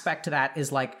of aspect to that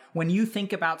is like, when you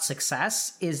think about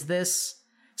success, is this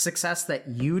success that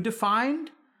you defined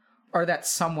or that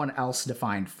someone else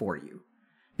defined for you?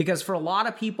 Because for a lot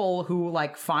of people who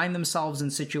like find themselves in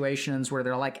situations where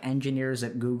they're like engineers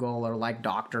at Google or like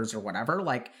doctors or whatever,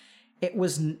 like it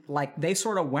was like they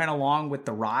sort of went along with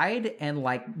the ride and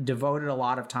like devoted a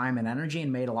lot of time and energy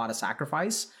and made a lot of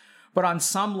sacrifice. But on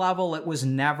some level, it was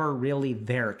never really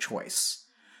their choice.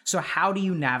 So how do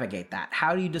you navigate that?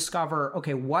 How do you discover,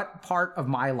 okay, what part of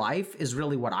my life is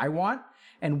really what I want?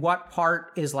 And what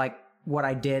part is like what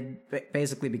I did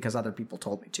basically because other people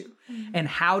told me to? Mm-hmm. And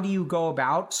how do you go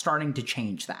about starting to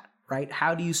change that, right?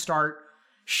 How do you start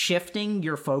shifting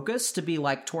your focus to be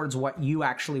like towards what you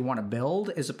actually want to build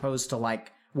as opposed to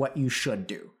like what you should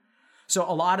do? So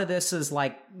a lot of this is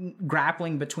like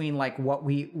grappling between like what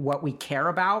we care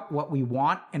about, what we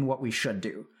want, and what we should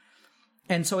do.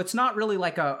 And so it's not really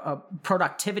like a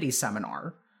productivity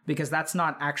seminar, because that's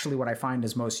not actually what I find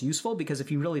is most useful. Because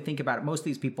if you really think about it, most of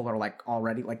these people are like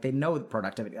already like they know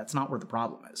productivity. That's not where the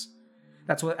problem is.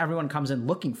 That's what everyone comes in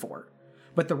looking for.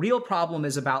 But the real problem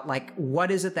is about like, what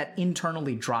is it that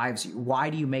internally drives you? Why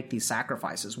do you make these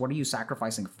sacrifices? What are you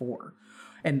sacrificing for?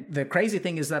 And the crazy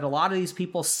thing is that a lot of these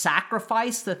people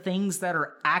sacrifice the things that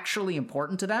are actually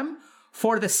important to them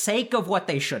for the sake of what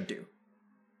they should do.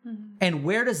 Mm-hmm. And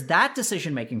where does that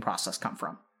decision-making process come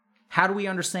from? How do we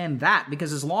understand that?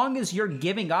 Because as long as you're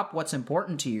giving up what's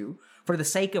important to you for the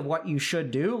sake of what you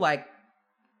should do, like,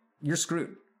 you're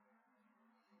screwed.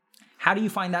 How do you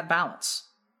find that balance,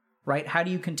 right? How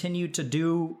do you continue to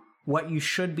do what you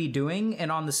should be doing?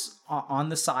 And on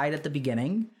the side at the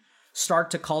beginning, start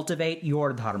to cultivate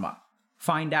your dharma.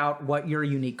 Find out what your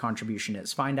unique contribution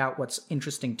is. Find out what's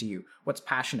interesting to you, what's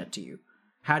passionate to you.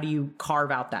 How do you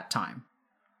carve out that time?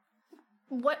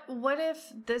 What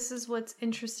if this is what's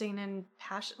interesting and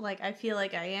passion? Like, I feel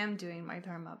like I am doing my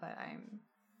dharma, but I'm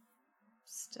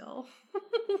still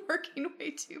working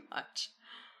way too much.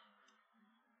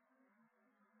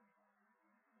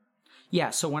 Yeah,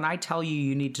 so when I tell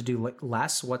you need to do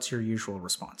less, what's your usual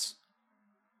response?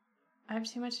 I have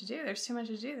too much to do. There's too much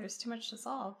to do. There's too much to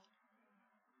solve.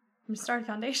 I'm starting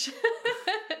foundation.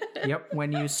 Yep,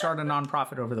 when you start a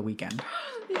nonprofit over the weekend.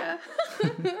 Yeah.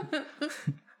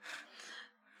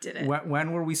 Did it.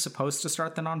 When were we supposed to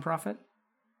start the nonprofit?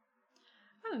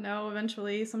 I don't know,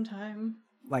 eventually, sometime.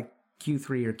 Like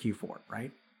Q3 or Q4,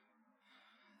 right?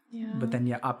 Yeah. But then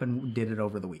you up and did it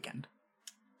over the weekend.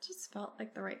 Just felt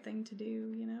like the right thing to do,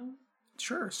 you know?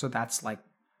 Sure. So that's like,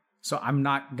 so I'm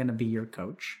not going to be your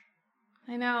coach.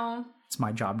 I know. It's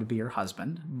my job to be your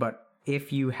husband. But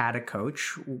if you had a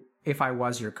coach, if I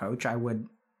was your coach, I would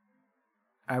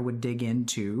dig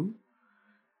into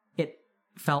it.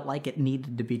 Felt like it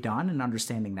needed to be done and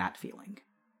understanding that feeling.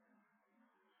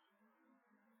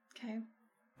 Okay.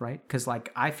 Right? Because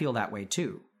like I feel that way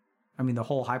too. I mean, the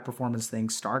whole high performance thing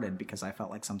started because I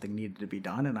felt like something needed to be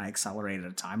done and I accelerated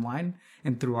a timeline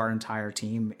and threw our entire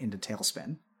team into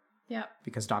tailspin. Yeah.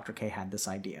 Because Dr. K had this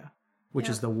idea, which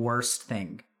Yep. is the worst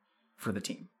thing for the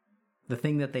team. The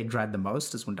thing that they dread the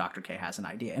most is when Dr. K has an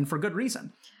idea, and for good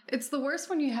reason. It's the worst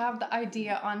when you have the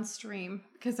idea on stream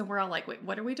because then we're all like, wait,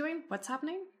 what are we doing? What's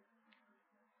happening?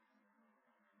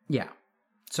 Yeah.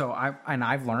 So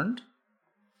I've learned.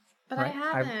 But right? I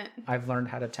haven't. I've learned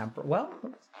how to temper. Well,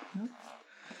 you know,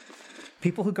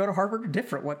 people who go to Harvard are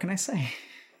different. What can I say?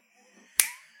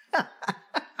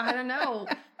 I don't know.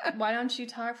 Why don't you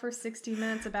talk for 60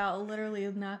 minutes about literally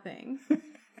nothing?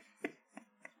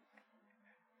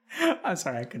 I'm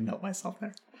sorry, I couldn't help myself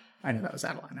there. I know that was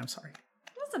out of line. I'm sorry.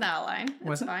 It wasn't out of line. It's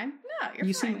Was it? fine. No, you're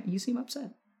You fine. you seem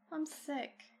upset. I'm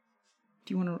sick.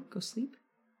 Do you want to go sleep?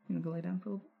 You want to go lay down for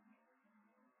a little bit?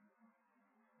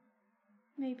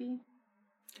 Maybe.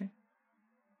 Okay.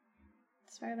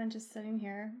 It's better than just sitting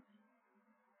here.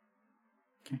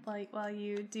 Okay. Like, while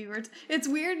you do... it's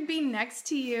weird being next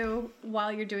to you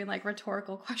while you're doing, like,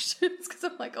 rhetorical questions. Because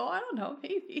I'm like, oh, I don't know,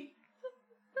 maybe.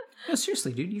 No,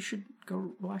 seriously, dude. You should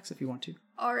go relax if you want to.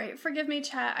 All right. Forgive me,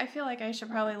 chat. I feel like I should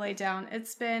probably lay down.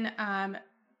 It's been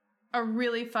a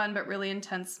really fun but really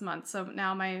intense month. So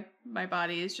now my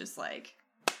body is just like,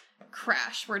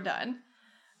 crash. We're done.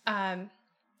 So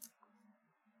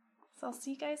I'll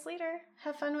see you guys later.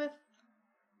 Have fun with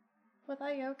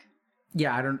iYoke.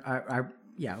 Yeah,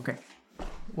 yeah, okay.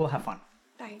 We'll have fun.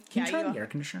 Bye. Can you try the air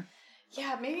conditioner?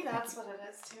 Yeah, maybe that's what it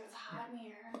is too. It's hot in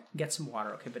here. Get some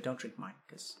water, okay, but don't drink mine,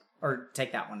 or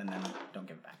take that one and then don't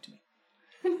give it back to me.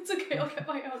 It's okay. I'll get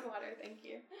my own water. Thank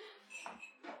you.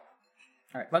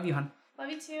 All right, love you, hon. Love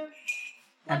you too.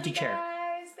 Empty Love you chair.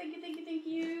 guys. Thank you. Thank you. Thank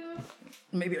you.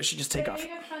 Maybe I should just take They off.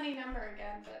 made a funny number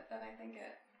again, but then I think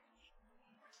it.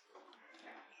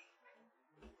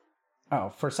 Oh,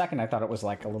 for a second I thought it was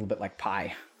like a little bit like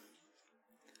pi.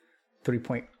 3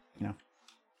 point,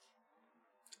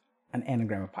 an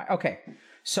anagram of pi. Okay,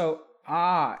 so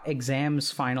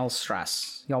exams, final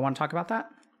stress. Y'all want to talk about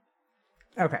that?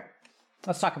 Okay,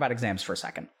 let's talk about exams for a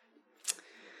second.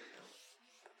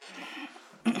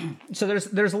 So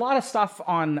there's a lot of stuff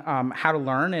on how to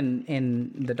learn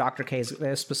in the Dr. K's,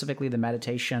 specifically the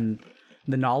meditation,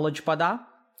 the knowledge pada,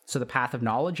 so the path of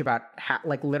knowledge about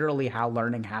literally how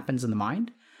learning happens in the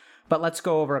mind. But let's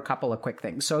go over a couple of quick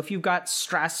things. So if you've got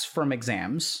stress from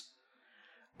exams,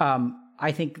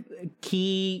 I think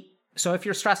so if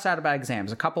you're stressed out about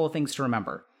exams, a couple of things to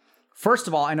remember. First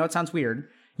of all, I know it sounds weird,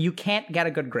 you can't get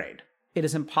a good grade. It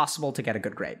is impossible to get a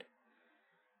good grade.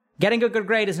 Getting a good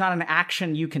grade is not an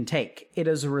action you can take. It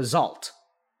is a result.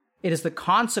 It is the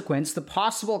consequence, the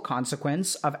possible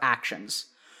consequence of actions.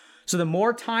 So the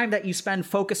more time that you spend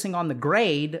focusing on the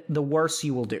grade, the worse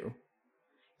you will do.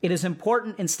 It is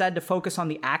important instead to focus on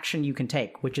the action you can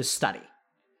take, which is study.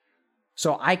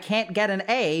 So I can't get an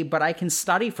A, but I can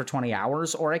study for 20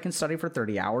 hours, or I can study for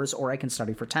 30 hours, or I can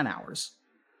study for 10 hours.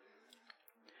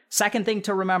 Second thing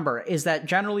to remember is that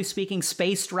generally speaking,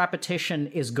 spaced repetition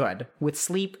is good, with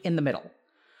sleep in the middle.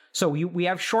 So we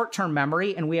have short-term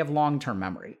memory and we have long-term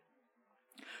memory.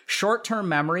 Short-term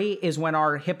memory is when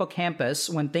our hippocampus,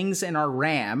 when things in our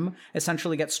RAM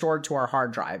essentially get stored to our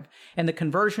hard drive. And the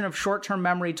conversion of short-term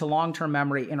memory to long-term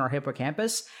memory in our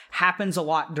hippocampus happens a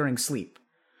lot during sleep.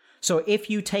 So if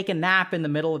you take a nap in the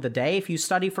middle of the day, if you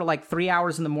study for like 3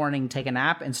 hours in the morning, take a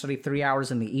nap, and study 3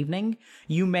 hours in the evening,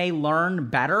 you may learn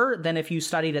better than if you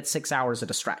studied at 6 hours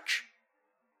at a stretch.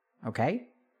 Okay?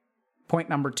 Point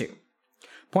number 2.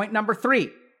 Point number 3.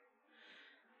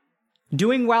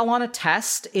 Doing well on a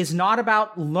test is not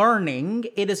about learning,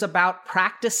 it is about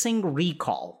practicing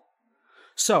recall.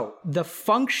 So the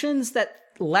functions that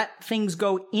let things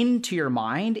go into your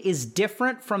mind is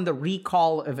different from the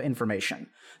recall of information.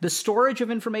 The storage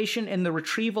of information and the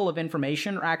retrieval of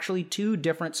information are actually two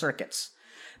different circuits.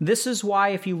 This is why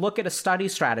if you look at a study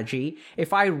strategy,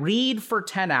 if I read for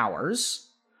 10 hours,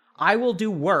 I will do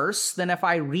worse than if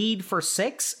I read for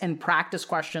 6 and practice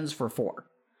questions for 4.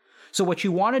 So what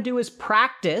you want to do is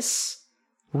practice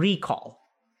recall.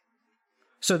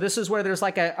 So this is where there's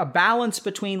like a balance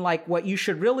between like what you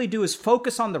should really do is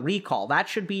focus on the recall. That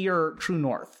should be your true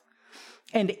north.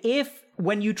 And if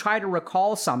when you try to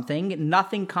recall something,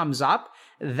 nothing comes up,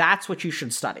 that's what you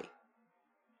should study.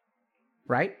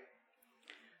 Right?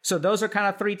 So those are kind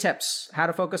of 3 tips, how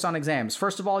to focus on exams.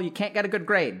 First of all, you can't get a good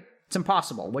grade. It's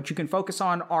impossible. What you can focus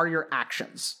on are your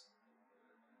actions.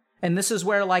 And this is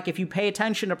where, like, if you pay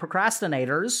attention to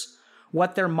procrastinators,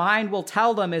 what their mind will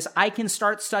tell them is, I can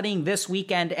start studying this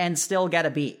weekend and still get a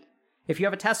B. If you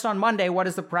have a test on Monday, what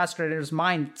does the procrastinator's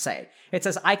mind say? It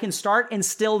says, I can start and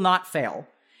still not fail.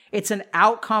 It's an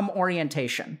outcome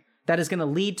orientation that is going to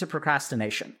lead to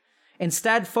procrastination.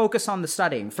 Instead, focus on the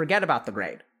studying. Forget about the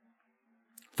grade.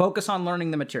 Focus on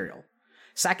learning the material.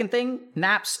 Second thing,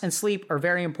 naps and sleep are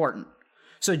very important.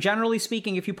 So generally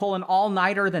speaking, if you pull an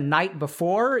all-nighter the night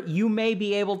before, you may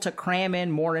be able to cram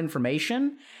in more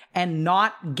information and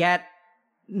not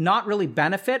really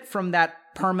benefit from that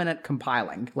permanent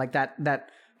compiling, like that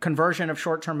conversion of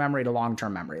short-term memory to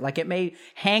long-term memory. Like it may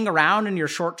hang around in your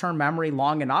short-term memory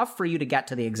long enough for you to get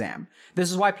to the exam.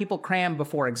 This is why people cram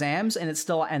before exams and it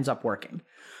still ends up working.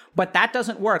 But that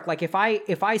doesn't work. Like if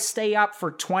I stay up for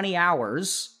 20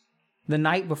 hours the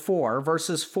night before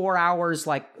versus 4 hours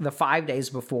like the 5 days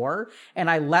before, and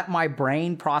I let my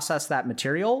brain process that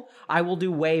material, I will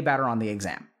do way better on the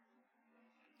exam.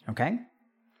 Okay?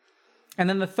 And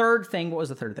then the third thing, what was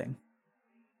the third thing?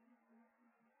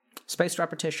 Spaced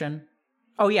repetition.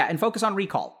 Oh yeah, and focus on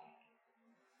recall.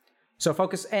 So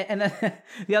focus, and then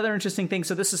the other interesting thing,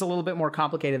 so this is a little bit more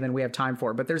complicated than we have time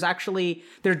for, but there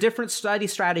are different study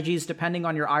strategies depending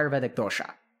on your Ayurvedic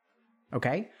dosha.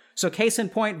 Okay? So case in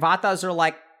point, vatas are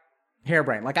like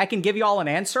harebrained. Like I can give you all an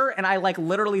answer, and I like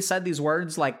literally said these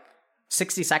words like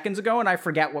 60 seconds ago, and I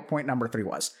forget what point number 3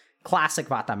 was. Classic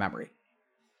vata memory.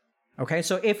 Okay,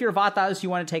 so if you're vatas, you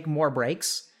want to take more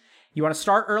breaks. You want to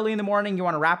start early in the morning, you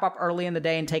want to wrap up early in the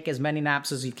day and take as many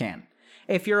naps as you can.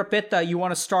 If you're a pitta, you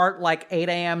want to start like 8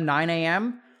 a.m., 9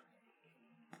 a.m.,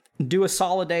 do a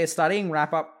solid day of studying,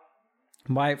 wrap up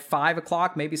by 5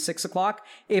 o'clock, maybe 6 o'clock.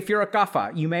 If you're a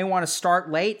kapha, you may want to start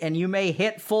late and you may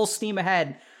hit full steam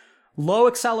ahead, low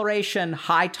acceleration,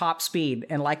 high top speed.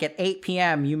 And like at 8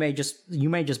 p.m., you may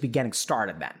just be getting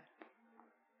started then.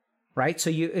 Right? So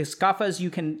as kaphas,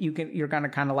 you're going to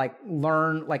kind of like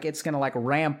learn, like it's going to like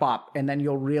ramp up and then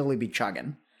you'll really be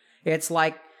chugging. It's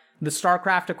like the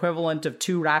StarCraft equivalent of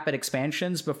 2 rapid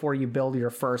expansions before you build your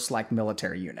first like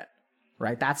military unit.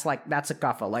 Right? That's a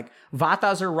kapha. Like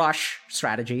vatas are rush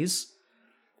strategies.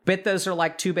 Pittas are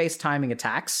like 2-base timing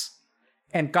attacks.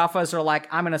 And kaphas are like,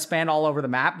 I'm going to span all over the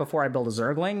map before I build a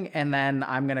Zergling. And then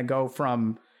I'm going to go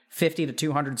from 50 to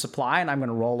 200 supply and I'm going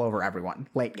to roll over everyone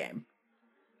late game.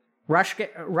 Rush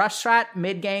strat,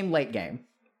 mid game, late game.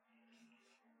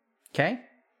 Okay?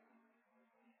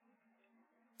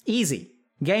 Easy.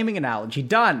 Gaming analogy.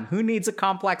 Done. Who needs a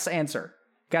complex answer?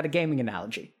 Got a gaming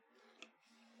analogy.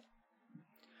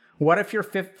 What if you're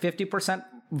 50%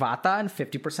 vata and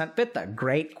 50% pitta?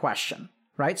 Great question,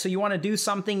 right? So you want to do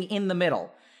something in the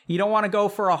middle. You don't want to go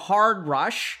for a hard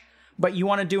rush, but you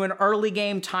want to do an early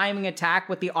game timing attack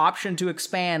with the option to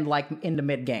expand like into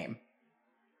mid game,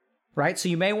 right? So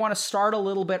you may want to start a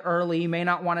little bit early. You may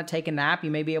not want to take a nap. You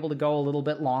may be able to go a little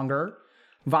bit longer.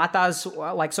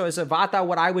 Vatas, like, so as a vata,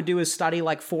 what I would do is study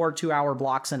like 4 2-hour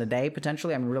blocks in a day,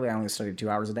 potentially. I mean, really, I only study 2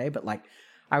 hours a day, but like,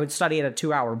 I would study at a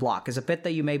 2-hour block. As a pitta,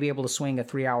 you may be able to swing a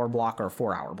 3-hour block or a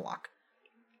 4-hour block.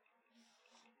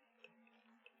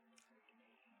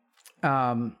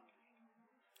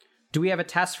 Do we have a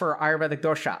test for Ayurvedic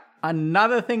dosha?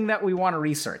 Another thing that we want to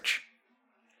research,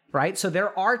 right? So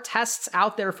there are tests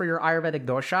out there for your Ayurvedic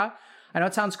dosha. I know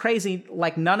it sounds crazy,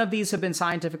 like none of these have been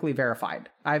scientifically verified.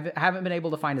 I haven't been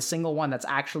able to find a single one that's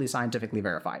actually scientifically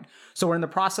verified. So we're in the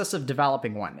process of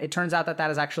developing one. It turns out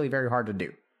that is actually very hard to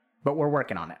do, but we're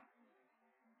working on it.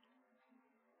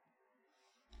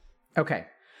 Okay.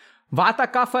 Vata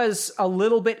Kapha is a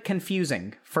little bit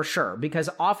confusing for sure, because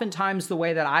oftentimes the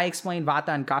way that I explain Vata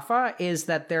and Kapha is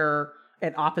that they're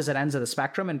at opposite ends of the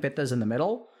spectrum and Pitta's in the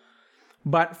middle.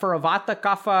 But for a Vata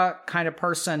Kapha kind of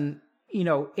person, you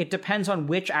know, it depends on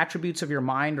which attributes of your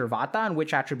mind are Vata and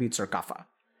which attributes are Kapha.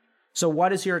 So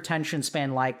what is your attention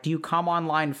span like? Do you come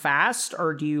online fast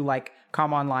or do you like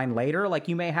come online later. Like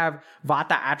you may have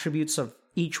Vata attributes of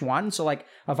each one. So like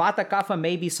a Vata Kapha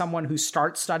may be someone who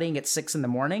starts studying at 6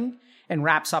 a.m. and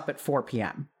wraps up at 4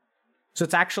 p.m. So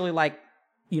it's actually like,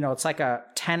 it's like a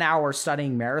 10-hour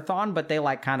studying marathon, but they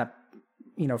like kind of,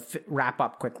 wrap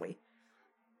up quickly.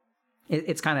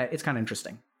 It's kind of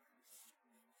interesting.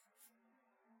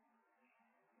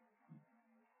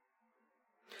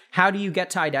 How do you get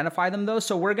to identify them, though?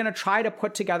 So we're going to try to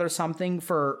put together something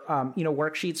for,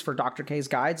 worksheets for Dr. K's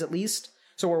guides, at least.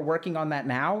 So we're working on that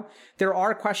now. There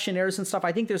are questionnaires and stuff.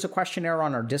 I think there's a questionnaire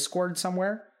on our Discord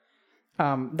somewhere.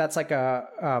 That's like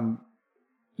a,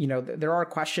 there are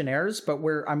questionnaires, but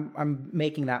I'm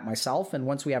making that myself. And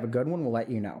once we have a good one, we'll let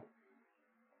you know.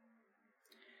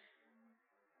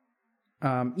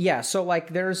 So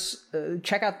like there's,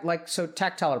 check out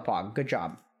Tech Teller Pog. Good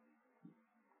job.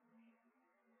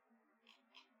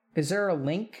 Is there a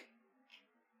link?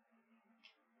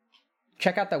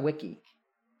 Check out the wiki.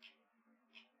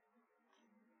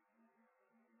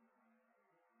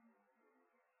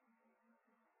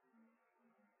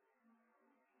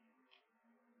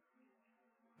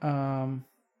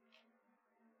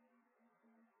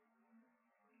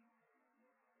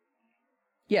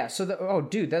 Yeah, so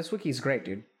dude, this wiki's great,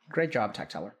 dude. Great job, Tech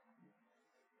Teller.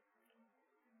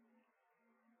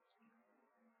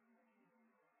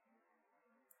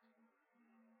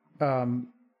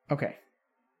 Okay.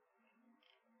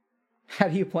 How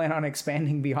do you plan on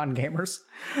expanding beyond gamers?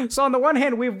 So on the one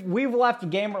hand, we've left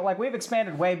we've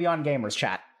expanded way beyond gamers,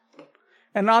 chat.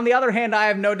 And on the other hand, I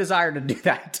have no desire to do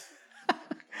that.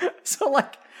 So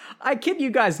like, I kid you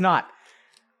guys not.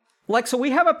 Like, so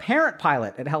we have a parent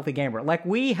pilot at Healthy Gamer. Like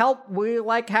we have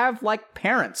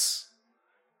parents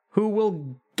who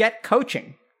will get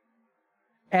coaching.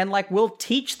 And like we'll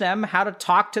teach them how to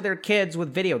talk to their kids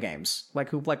with video games, like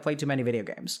who like play too many video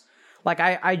games. Like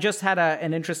I just had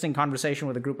an interesting conversation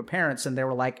with a group of parents, and they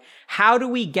were like, "How do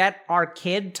we get our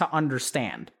kid to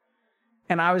understand?"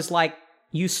 And I was like,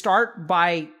 "You start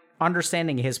by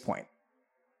understanding his point."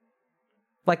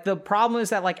 Like the problem is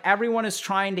that like everyone is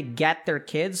trying to get their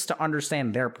kids to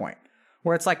understand their point,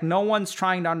 where it's like no one's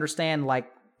trying to understand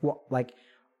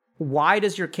why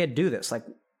does your kid do this? Like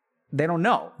they don't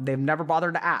know. They've never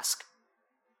bothered to ask.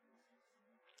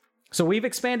 So we've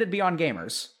expanded beyond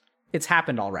gamers. It's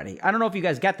happened already. I don't know if you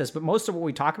guys get this, but most of what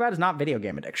we talk about is not video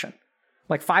game addiction.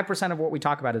 Like 5% of what we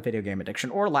talk about is video game addiction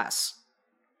or less.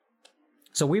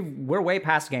 So we're way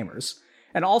past gamers.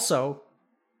 And also,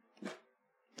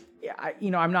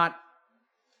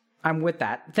 I'm with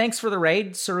that. Thanks for the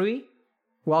raid, Sarui.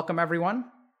 Welcome, everyone.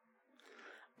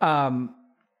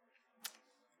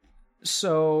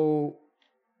 So,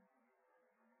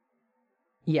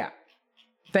 yeah.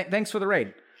 Thanks for the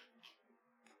raid.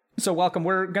 So welcome.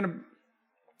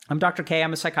 I'm Dr. K.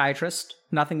 I'm a psychiatrist.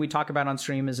 Nothing we talk about on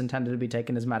stream is intended to be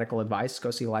taken as medical advice. Go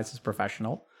see a licensed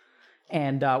professional.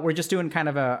 And we're just doing kind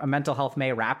of a mental health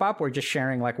May wrap up. We're just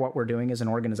sharing like what we're doing as an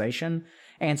organization,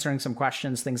 answering some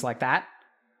questions, things like that.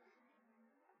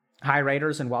 Hi,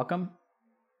 Raiders, and welcome.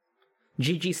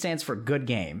 GG stands for good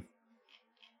game,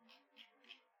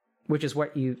 which is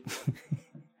what you.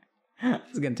 I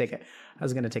was gonna take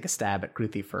a stab at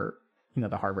Kruthi for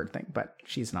the Harvard thing, but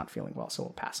she's not feeling well, so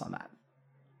we'll pass on that.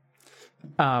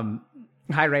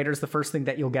 Hi, Raiders. The first thing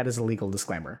that you'll get is a legal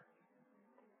disclaimer.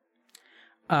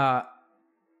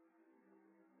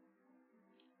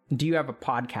 Do you have a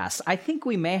podcast? I think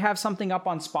we may have something up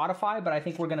on Spotify, but I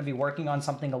think we're going to be working on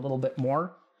something a little bit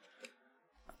more.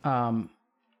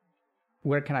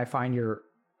 Where can I find your...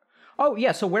 Oh,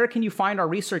 yeah, so where can you find our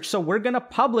research? So we're going to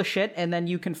publish it, and then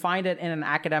you can find it in an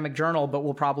academic journal, but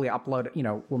we'll probably upload it,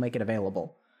 we'll make it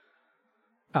available.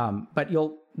 But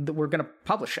we're going to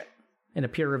publish it in a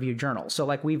peer-reviewed journal. So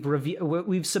like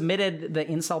we've submitted the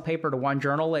Incel paper to one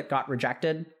journal. It got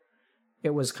rejected. It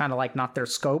was kind of like not their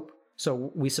scope.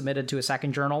 So we submitted to a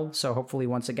second journal. So hopefully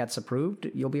once it gets approved,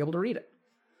 you'll be able to read it.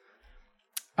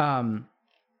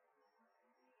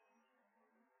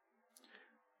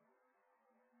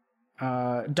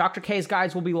 Dr. K's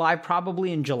guides will be live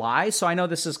probably in July. So I know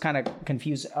this is kind of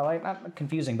not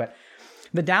confusing, but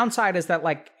the downside is that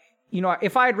like,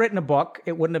 if I had written a book,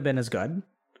 it wouldn't have been as good,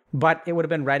 but it would have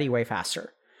been ready way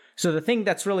faster. So the thing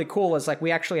that's really cool is like we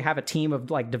actually have a team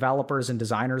of like developers and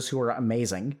designers who are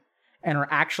amazing and are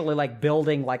actually like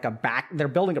building like they're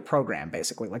building a program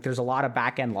basically. Like there's a lot of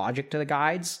back end logic to the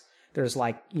guides. There's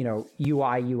like,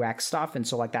 UI, UX stuff. And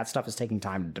so like that stuff is taking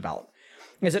time to develop.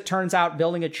 As it turns out,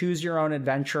 building a choose your own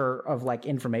adventure of like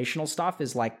informational stuff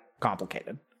is like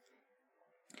complicated.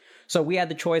 So we had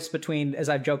the choice between, as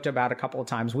I've joked about a couple of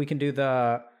times, we can do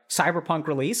the Cyberpunk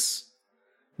release,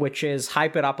 which is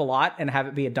hype it up a lot and have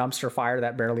it be a dumpster fire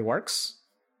that barely works.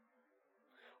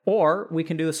 Or we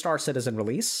can do the Star Citizen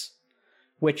release,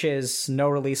 which is no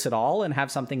release at all, and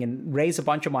have something and raise a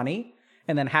bunch of money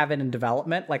and then have it in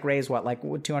development, like raise what, like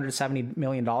 $270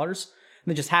 million, and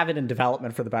then just have it in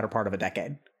development for the better part of a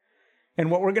decade. And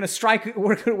what we're going to strike,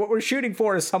 what we're shooting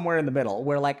for is somewhere in the middle,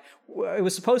 where like it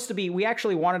was supposed to be, we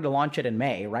actually wanted to launch it in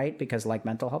May, right? Because like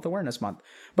Mental Health Awareness Month.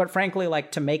 But frankly,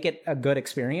 like to make it a good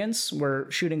experience,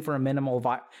 we're shooting for a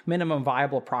minimum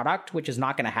viable product, which is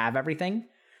not going to have everything.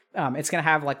 It's going to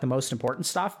have like the most important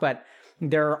stuff, but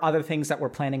there are other things that we're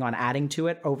planning on adding to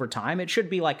it over time. It should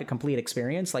be like a complete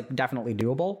experience, like definitely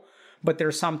doable. But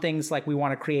there's some things like we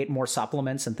want to create more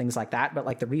supplements and things like that. But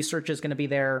like the research is going to be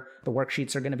there. The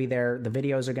worksheets are going to be there. The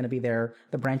videos are going to be there.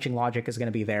 The branching logic is going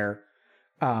to be there.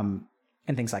 And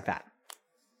things like that.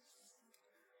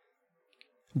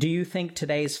 Do you think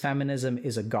today's feminism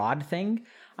is a God thing?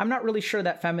 I'm not really sure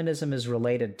that feminism is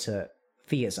related to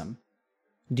theism.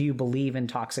 Do you believe in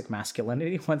toxic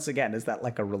masculinity? Once again, is that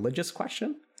like a religious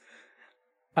question?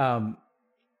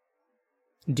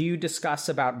 Do you discuss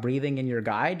about breathing in your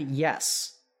guide?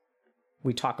 Yes.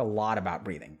 We talk a lot about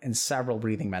breathing and several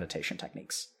breathing meditation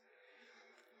techniques.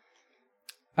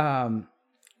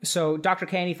 So Dr.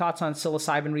 K, any thoughts on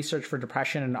psilocybin research for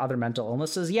depression and other mental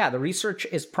illnesses? Yeah, the research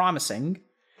is promising.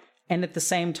 And at the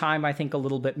same time, I think a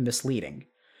little bit misleading.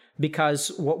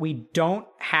 Because what we don't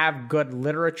have good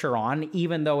literature on,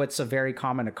 even though it's a very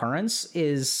common occurrence,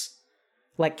 is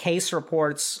like case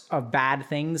reports of bad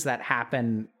things that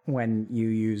happen when you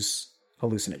use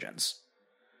hallucinogens,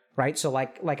 right? So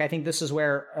like I think this is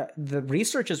where the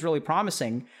research is really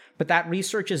promising, but that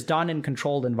research is done in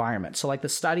controlled environments. So like the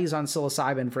studies on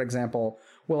psilocybin, for example,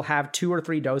 will have 2 or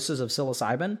 3 doses of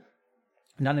psilocybin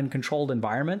done in controlled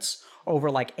environments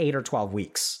over like 8 or 12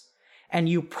 weeks. And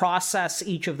you process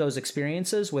each of those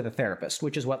experiences with a therapist,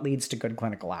 which is what leads to good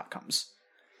clinical outcomes.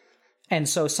 And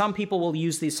so some people will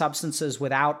use these substances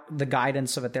without the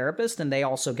guidance of a therapist, and they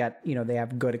also get, they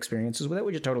have good experiences with it,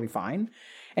 which is totally fine.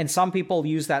 And some people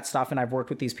use that stuff, and I've worked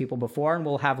with these people before, and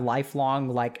will have lifelong,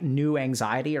 like, new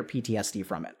anxiety or PTSD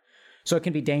from it. So it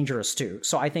can be dangerous too.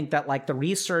 So I think that, like, the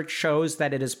research shows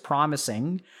that it is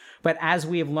promising, but as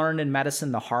we have learned in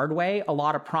medicine the hard way, a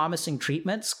lot of promising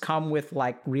treatments come with,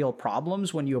 like, real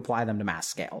problems when you apply them to mass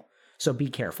scale. So be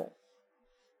careful.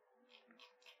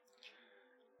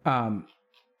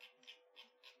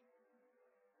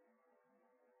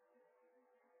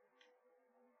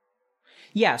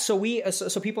 Yeah, so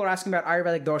people are asking about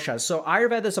Ayurvedic doshas. So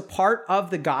Ayurveda is a part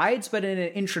of the guides, but in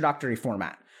an introductory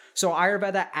format. So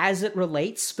Ayurveda, as it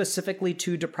relates specifically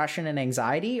to depression and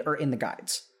anxiety, are in the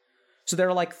guides. So there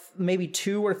are like maybe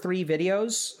 2 or 3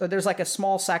 videos. There's like a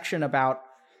small section about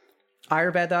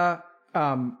Ayurveda,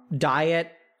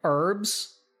 diet,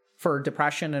 herbs for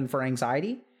depression and for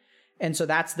anxiety. And so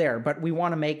that's there, but we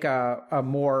want to make a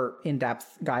more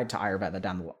in-depth guide to Ayurveda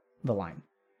down the line.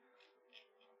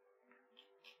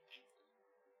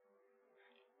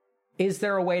 Is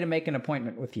there a way to make an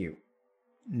appointment with you?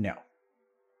 No.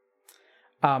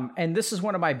 And this is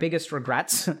one of my biggest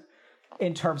regrets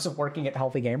in terms of working at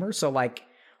Healthy Gamer. So like,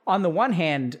 on the one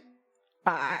hand,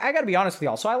 I got to be honest with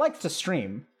y'all. So I like to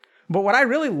stream. But what I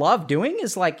really love doing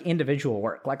is like individual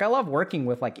work. Like I love working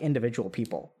with like individual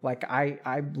people. Like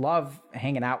I love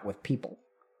hanging out with people,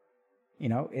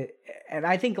 and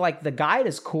I think like the guide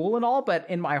is cool and all, but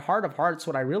in my heart of hearts,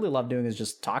 what I really love doing is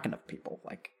just talking to people.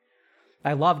 Like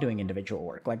I love doing individual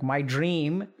work. Like my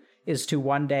dream is to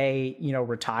one day,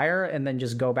 retire and then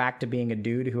just go back to being a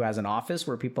dude who has an office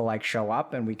where people like show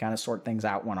up and we kind of sort things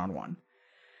out one-on-one.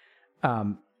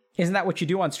 Isn't that what you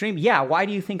do on stream? Yeah, why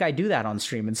do you think I do that on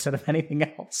stream instead of anything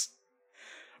else?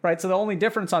 Right, so the only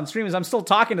difference on stream is I'm still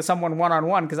talking to someone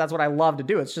one-on-one because that's what I love to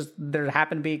do. It's just there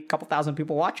happen to be a couple thousand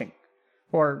people watching.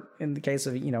 Or in the case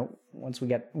of, once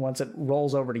it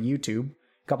rolls over to YouTube,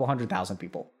 a couple 100,000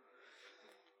 people.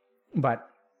 But,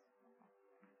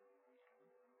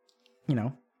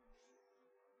 you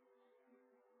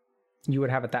would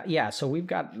have it that, yeah, so I've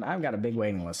got a big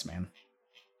waiting list, man.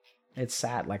 It's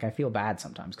sad. Like, I feel bad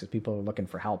sometimes because people are looking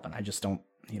for help and I just don't,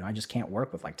 I just can't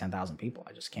work with like 10,000 people.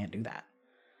 I just can't do that.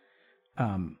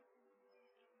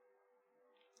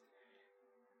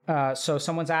 So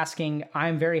someone's asking,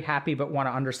 I'm very happy but want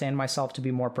to understand myself to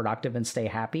be more productive and stay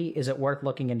happy. Is it worth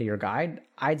looking into your guide?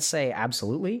 I'd say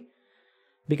absolutely.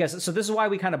 Because, so this is why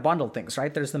we kind of bundle things,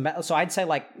 right? So I'd say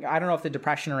like, I don't know if the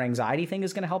depression or anxiety thing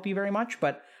is going to help you very much,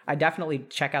 but I definitely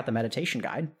check out the meditation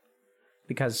guide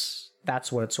because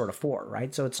that's what it's sort of for,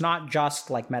 right? So it's not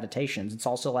just like meditations. It's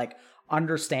also like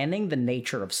understanding the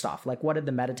nature of stuff. Like what did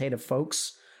the meditative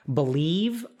folks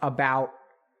believe about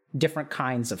different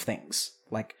kinds of things.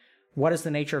 Like, what is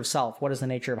the nature of self? What is the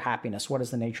nature of happiness? What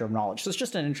is the nature of knowledge? So it's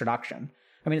just an introduction.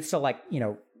 I mean, it's still like,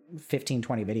 15,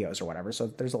 20 videos or whatever. So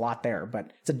there's a lot there,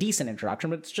 but it's a decent introduction,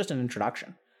 but it's just an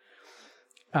introduction.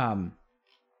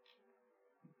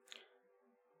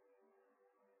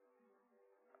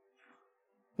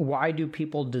 Why do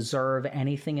people deserve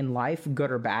anything in life,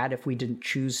 good or bad, if we didn't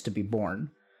choose to be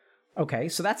born? Okay,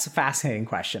 so that's a fascinating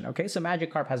question. Okay, so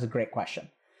Magikarp has a great question.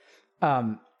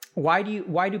 Why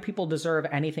do people deserve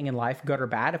anything in life, good or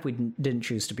bad, if we didn't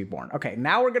choose to be born? Okay,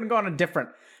 now we're going to go on a different,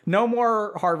 no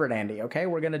more Harvard Andy, okay?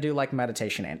 We're going to do like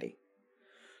meditation Andy.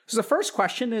 So the first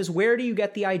question is, where do you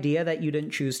get the idea that you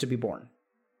didn't choose to be born?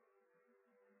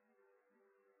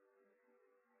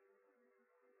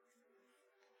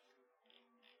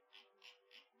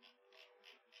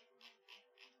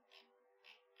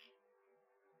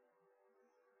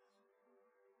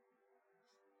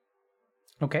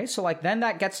 Okay, so like then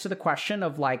that gets to the question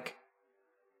of like,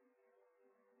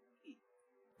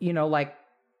 like,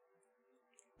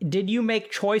 did you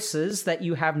make choices that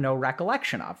you have no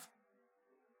recollection of?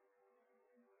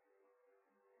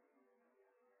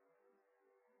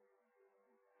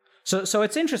 So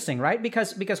it's interesting, right?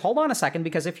 Because hold on a second,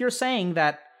 because if you're saying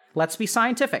that, let's be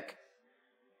scientific,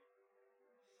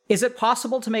 is it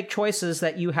possible to make choices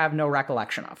that you have no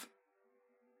recollection of?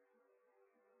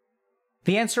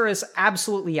 The answer is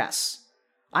absolutely yes.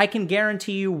 I can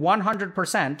guarantee you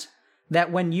 100%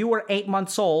 that when you were 8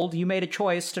 months old, you made a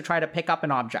choice to try to pick up an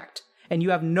object, and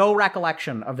you have no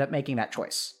recollection of that making that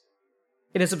choice.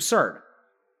 It is absurd.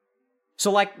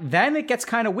 So like, then it gets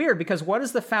kind of weird, because what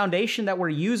is the foundation that we're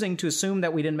using to assume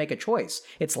that we didn't make a choice?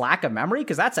 It's lack of memory?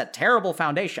 Because that's a terrible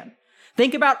foundation.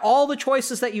 Think about all the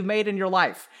choices that you've made in your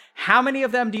life. How many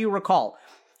of them do you recall?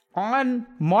 On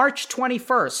March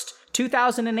 21st,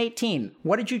 2018,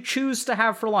 what did you choose to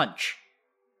have for lunch?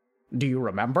 Do you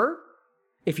remember?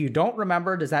 If you don't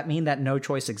remember, does that mean that no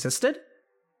choice existed?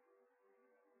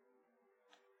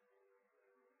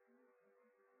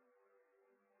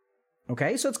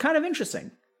 Okay, so it's kind of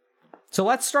interesting. So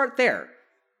let's start there.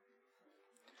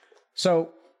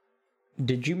 So,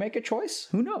 did you make a choice?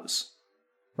 Who knows?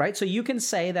 Right? So you can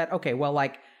say that, okay, well,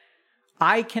 like,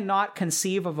 I cannot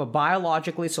conceive of a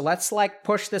biologically, so let's like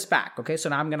push this back, okay? So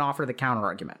now I'm going to offer the counter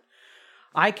argument.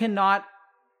 I cannot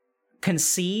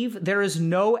conceive, there is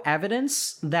no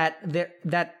evidence that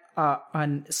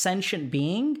a sentient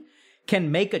being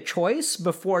can make a choice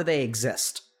before they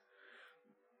exist.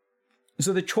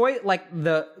 So the choice, like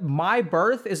my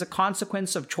birth is a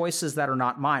consequence of choices that are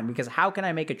not mine, because how can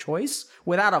I make a choice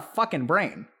without a fucking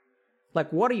brain?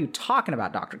 Like, what are you talking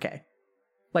about, Dr. K?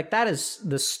 Like, that is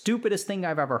the stupidest thing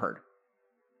I've ever heard.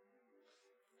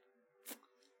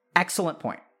 Excellent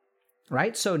point,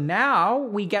 right? So now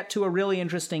we get to a really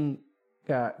interesting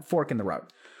fork in the road.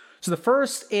 So the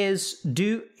first is,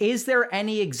 is there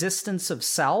any existence of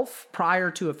self prior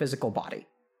to a physical body?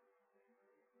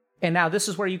 And now this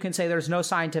is where you can say there's no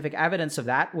scientific evidence of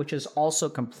that, which is also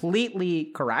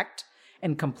completely correct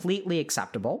and completely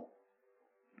acceptable.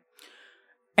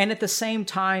 And at the same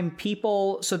time,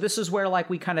 so this is where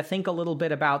like we kind of think a little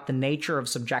bit about the nature of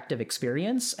subjective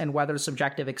experience and whether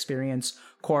subjective experience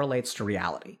correlates to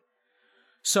reality.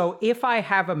 So if I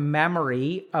have a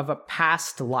memory of a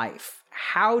past life,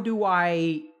 how do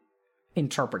I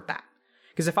interpret that?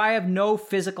 Because if I have no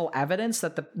physical evidence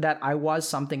that I was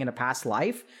something in a past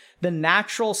life, the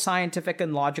natural scientific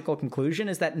and logical conclusion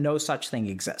is that no such thing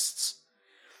exists.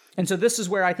 And so this is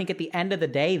where I think at the end of the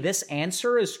day, this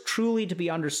answer is truly to be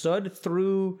understood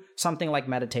through something like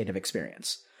meditative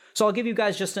experience. So I'll give you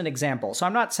guys just an example. So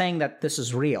I'm not saying that this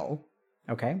is real,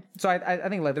 okay? So I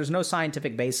think like there's no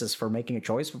scientific basis for making a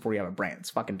choice before you have a brain. It's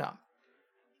fucking dumb.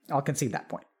 I'll concede that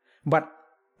point. But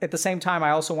at the same time,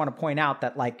 I also want to point out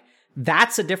that like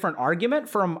that's a different argument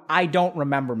from I don't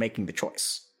remember making the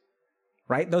choice,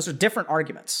 right? Those are different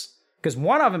arguments. Because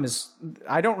one of them is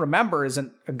I don't remember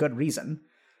isn't a good reason.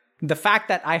 The fact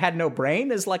that I had no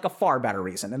brain is like a far better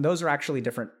reason. And those are actually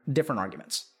different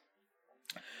arguments.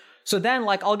 So then,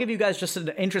 like, I'll give you guys just an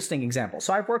interesting example.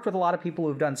 So I've worked with a lot of people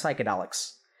who've done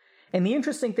psychedelics. And the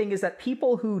interesting thing is that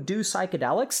people who do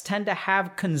psychedelics tend to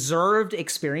have conserved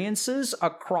experiences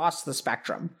across the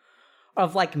spectrum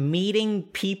of like meeting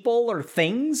people or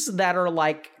things that are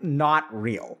like not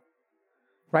real.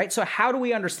 Right? So how do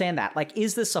we understand that? Like,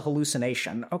 is this a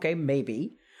hallucination? Okay,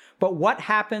 maybe. But what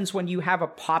happens when you have a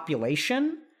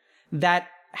population that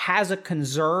has a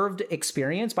conserved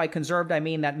experience? By conserved, I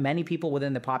mean that many people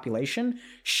within the population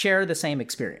share the same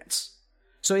experience.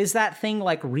 So is that thing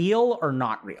like real or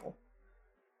not real?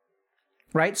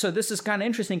 Right? So this is kind of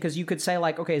interesting because you could say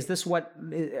like, okay,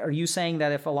 are you saying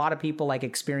that if a lot of people like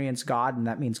experience God and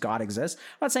that means God exists?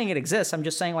 I'm not saying it exists. I'm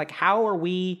just saying like, how are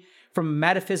we from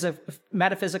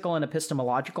metaphysical and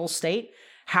epistemological state,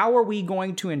 how are we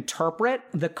going to interpret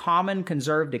the common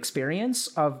conserved experience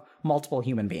of multiple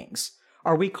human beings?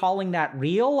 Are we calling that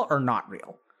real or not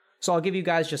real? So I'll give you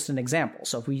guys just an example.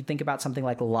 So if we think about something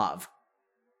like love,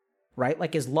 right?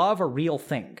 Like, is love a real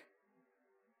thing?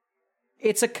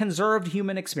 It's a conserved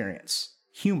human experience,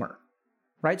 humor,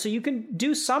 right? So you can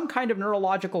do some kind of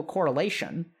neurological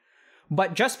correlation,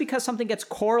 but just because something gets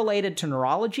correlated to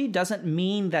neurology doesn't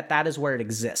mean that that is where it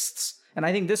exists. And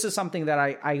I think this is something that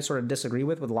I sort of disagree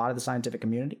with a lot of the scientific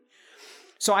community.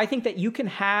 So I think that you can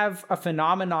have a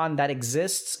phenomenon that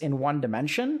exists in one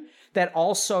dimension that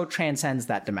also transcends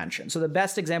that dimension. So the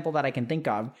best example that I can think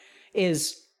of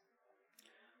is,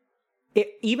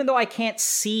 even though I can't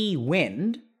see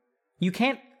wind, you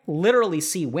can't literally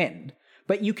see wind,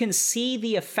 but you can see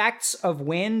the effects of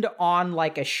wind on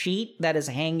like a sheet that is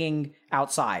hanging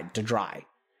outside to dry,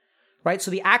 right? So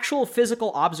the actual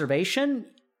physical observation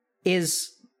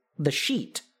is the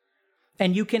sheet,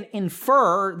 and you can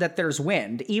infer that there's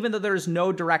wind, even though there's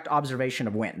no direct observation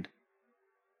of wind.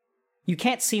 You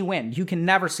can't see wind. You can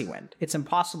never see wind. It's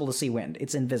impossible to see wind.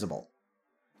 It's invisible.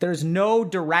 There's no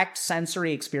direct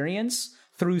sensory experience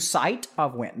through sight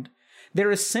of wind.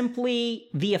 There is simply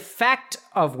the effect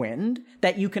of wind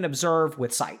that you can observe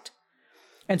with sight.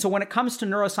 And so when it comes to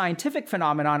neuroscientific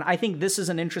phenomenon, I think this is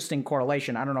an interesting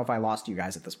correlation. I don't know if I lost you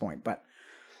guys at this point, but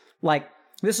like,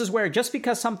 this is where just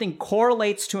because something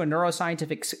correlates to a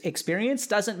neuroscientific experience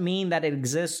doesn't mean that it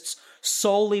exists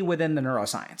solely within the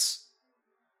neuroscience.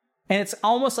 And it's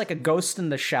almost like a ghost in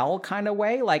the shell kind of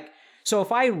way. Like, so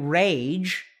if I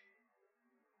rage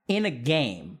in a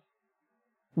game,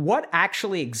 what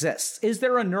actually exists? Is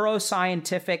there a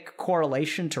neuroscientific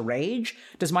correlation to rage?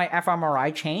 Does my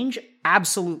fMRI change?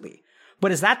 Absolutely.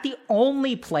 But is that the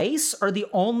only place or the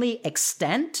only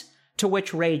extent to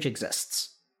which rage exists?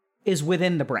 Is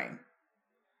within the brain.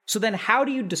 So then how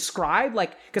do you describe,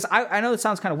 like, because I know it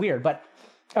sounds kind of weird, but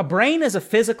a brain is a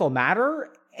physical matter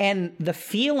and the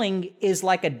feeling is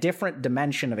like a different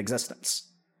dimension of existence.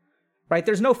 Right?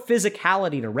 There's no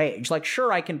physicality to rage. Like,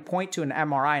 sure, I can point to an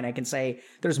MRI and I can say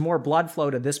there's more blood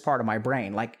flow to this part of my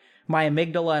brain. Like, my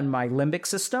amygdala and my limbic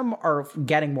system are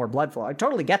getting more blood flow. I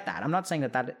totally get that. I'm not saying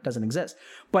that that doesn't exist.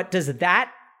 But does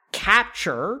that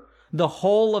capture the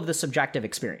whole of the subjective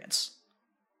experience?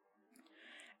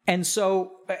 And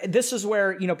so this is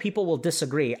where, people will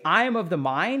disagree. I am of the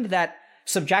mind that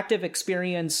subjective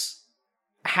experience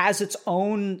has its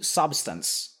own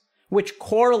substance, which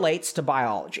correlates to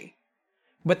biology.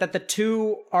 But that the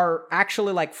two are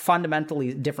actually like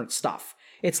fundamentally different stuff.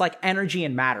 It's like energy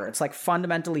and matter. It's like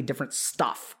fundamentally different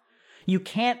stuff. You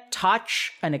can't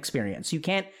touch an experience. You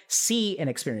can't see an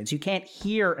experience. You can't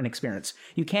hear an experience.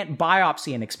 You can't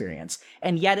biopsy an experience.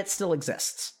 And yet it still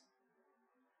exists.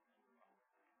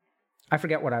 I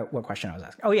forget what question I was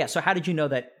asking. Oh yeah, so how did you know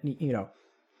that,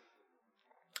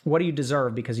 what do you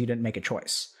deserve because you didn't make a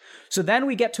choice? So then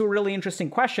we get to a really interesting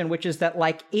question, which is that,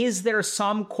 like, is there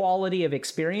some quality of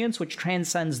experience which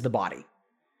transcends the body?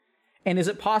 And is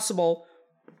it possible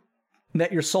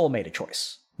that your soul made a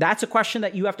choice? That's a question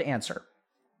that you have to answer.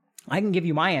 I can give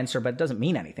you my answer, but it doesn't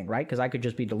mean anything, right? Because I could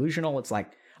just be delusional. It's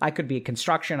like, I could be a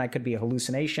construction. I could be a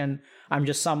hallucination. I'm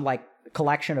just some, like,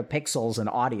 collection of pixels and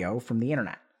audio from the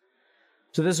internet.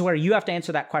 So this is where you have to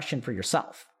answer that question for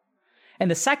yourself. And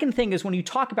the second thing is when you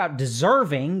talk about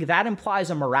deserving, that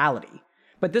implies a morality.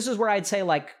 But this is where I'd say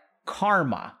like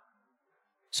karma.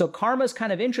 So karma is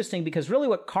kind of interesting because really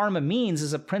what karma means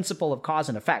is a principle of cause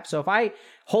and effect. So if I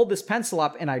hold this pencil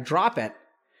up and I drop it,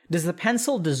 does the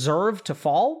pencil deserve to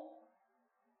fall?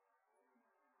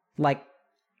 Like,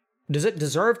 does it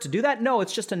deserve to do that? No,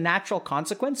 it's just a natural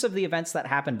consequence of the events that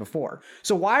happened before.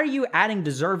 So why are you adding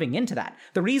deserving into that?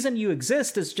 The reason you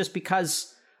exist is just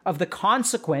because of the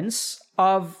consequence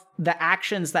of the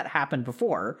actions that happened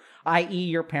before, i.e.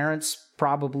 your parents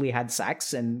probably had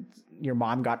sex and your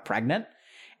mom got pregnant.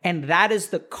 And that is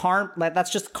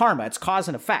that's just karma. It's cause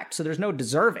and effect. So there's no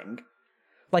deserving.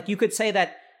 Like you could say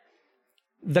that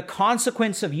the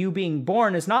consequence of you being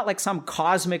born is not like some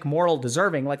cosmic moral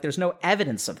deserving. Like there's no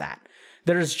evidence of that.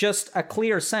 There's just a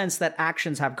clear sense that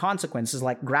actions have consequences,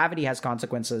 like gravity has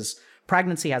consequences,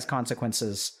 pregnancy has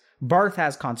consequences, birth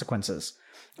has consequences.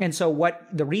 And so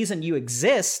the reason you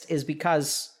exist is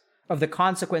because of the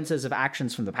consequences of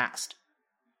actions from the past.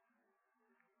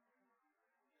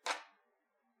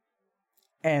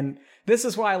 And this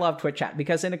is why I love Twitch chat,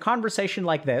 because in a conversation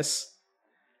like this,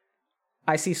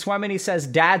 I see Swemini says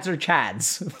dads or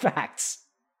chads. Facts.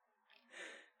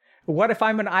 What if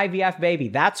I'm an IVF baby?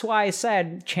 That's why I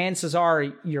said chances are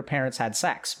your parents had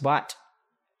sex. But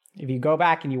if you go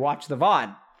back and you watch the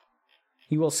VOD,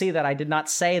 you will see that I did not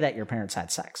say that your parents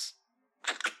had sex.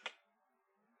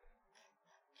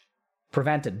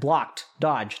 Prevented, blocked,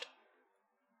 dodged.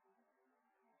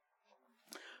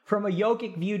 From a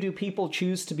yogic view, do people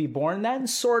choose to be born then?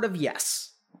 Sort of,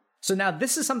 yes. So now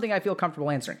this is something I feel comfortable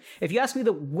answering. If you ask me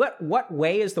what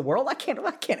way is the world, I can't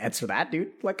answer that,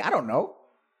 dude. Like, I don't know.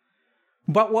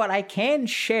 But what I can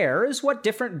share is what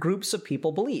different groups of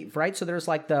people believe, right? So there's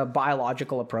like the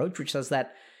biological approach, which says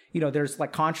that, there's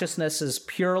like consciousness is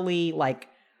purely like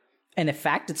an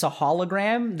effect. It's a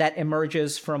hologram that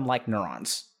emerges from like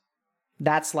neurons.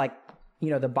 That's like,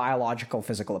 the biological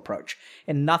physical approach.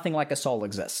 And nothing like a soul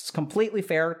exists. Completely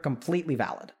fair, completely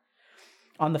valid.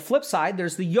 On the flip side,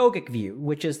 there's the yogic view,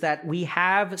 which is that we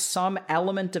have some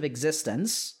element of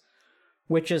existence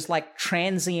which is like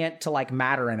transient to like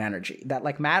matter and energy. That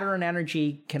like matter and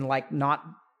energy can like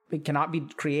it cannot be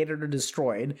created or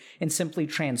destroyed and simply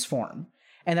transform.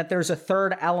 And that there's a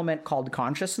third element called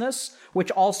consciousness,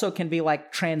 which also can be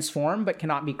like transformed but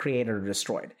cannot be created or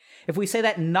destroyed. If we say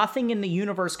that nothing in the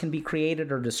universe can be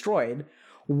created or destroyed,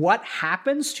 what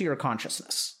happens to your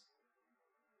consciousness?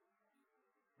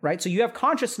 Right? So you have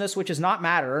consciousness, which is not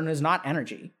matter and is not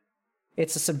energy.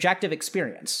 It's a subjective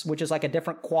experience, which is like a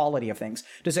different quality of things.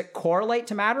 Does it correlate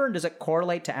to matter and does it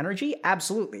correlate to energy?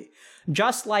 Absolutely.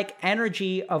 Just like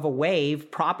energy of a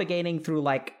wave propagating through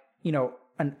like,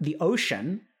 the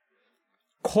ocean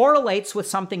correlates with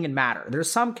something in matter.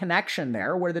 There's some connection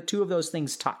there where the two of those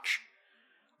things touch.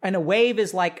 And a wave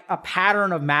is like a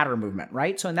pattern of matter movement,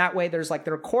 right? So in that way, there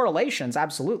are correlations,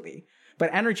 absolutely. But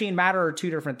energy and matter are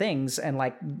two different things. And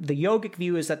like the yogic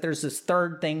view is that there's this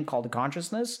third thing called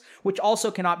consciousness, which also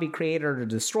cannot be created or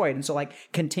destroyed. And so like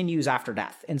continues after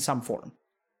death in some form.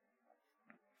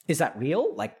 Is that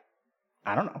real? Like,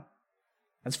 I don't know.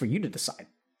 That's for you to decide.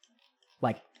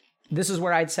 Like, this is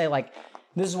where I'd say like,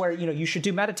 this is where, you should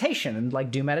do meditation and like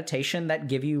do meditation that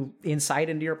give you insight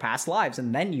into your past lives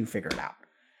and then you figure it out.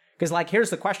 Because like, here's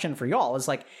the question for y'all is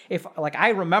like, if like I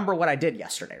remember what I did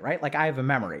yesterday, right? Like I have a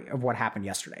memory of what happened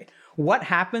yesterday. What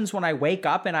happens when I wake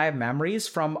up and I have memories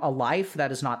from a life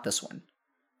that is not this one?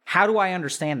 How do I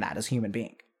understand that as a human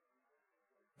being?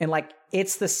 And like,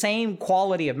 it's the same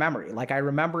quality of memory. Like I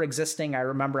remember existing. I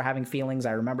remember having feelings.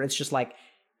 I remember it's just like,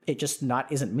 it just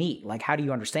isn't me. Like, how do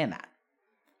you understand that?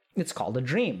 It's called a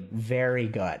dream. Very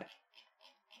good.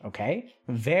 Okay.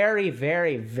 Very,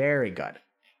 very, very good.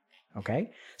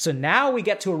 Okay, so now we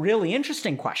get to a really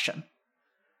interesting question,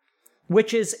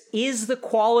 which is the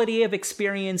quality of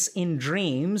experience in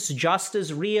dreams just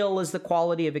as real as the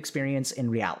quality of experience in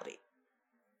reality?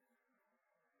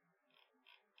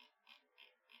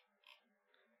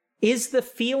 Is the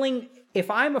feeling, if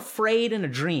I'm afraid in a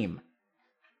dream,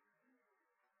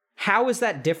 how is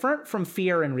that different from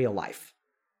fear in real life?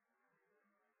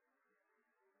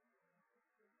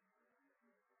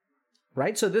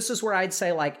 Right? So this is where I'd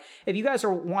say, like, if you guys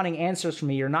are wanting answers from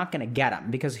me, you're not going to get them,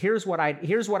 because here's what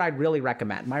I'd really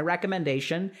recommend. My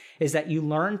recommendation is that you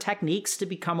learn techniques to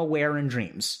become aware in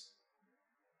dreams.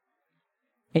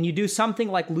 And you do something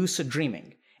like lucid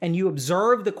dreaming, and you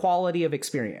observe the quality of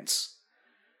experience.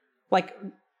 Like,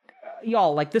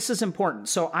 y'all, like, this is important.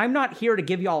 So I'm not here to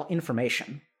give y'all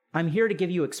information. I'm here to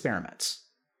give you experiments.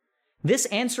 This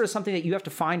answer is something that you have to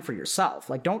find for yourself.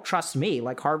 Like, don't trust me,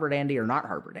 like Harvard Andy or not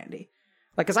Harvard Andy.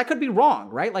 Like, because I could be wrong,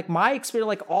 right? Like, my experience,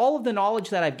 like, all of the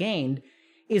knowledge that I've gained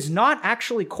is not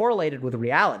actually correlated with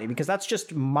reality, because that's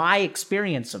just my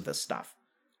experience of this stuff.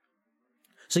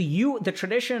 So the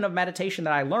tradition of meditation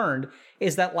that I learned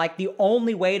is that, like, the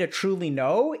only way to truly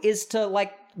know is to,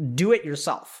 like, do it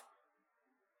yourself.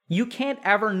 You can't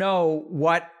ever know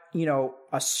what,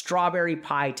 a strawberry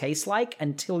pie tastes like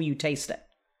until you taste it.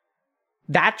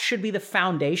 That should be the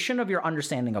foundation of your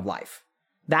understanding of life.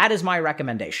 That is my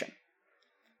recommendation.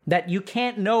 That you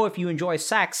can't know if you enjoy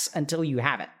sex until you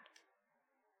have it.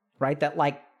 Right? That,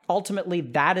 like, ultimately,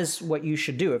 that is what you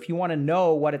should do. If you want to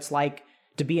know what it's like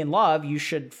to be in love, you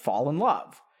should fall in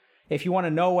love. If you want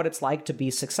to know what it's like to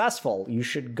be successful, you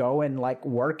should go and, like,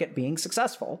 work at being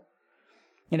successful.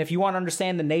 And if you want to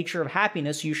understand the nature of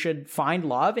happiness, you should find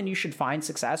love and you should find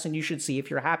success and you should see if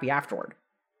you're happy afterward.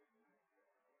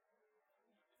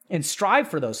 And strive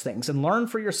for those things and learn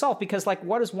for yourself, because, like,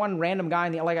 what is one random guy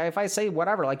in the, like, if I say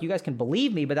whatever, like, you guys can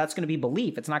believe me, but that's going to be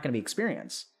belief. It's not going to be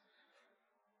experience.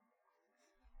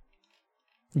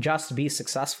 Just be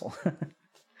successful.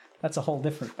 That's a whole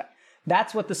different thing.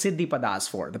 That's what the Siddhipada is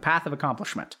for, the path of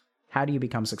accomplishment. How do you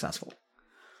become successful?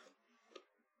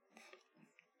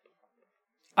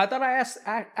 I thought I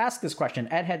asked this question.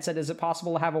 Ed had said, is it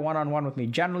possible to have a one-on-one with me?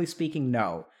 Generally speaking,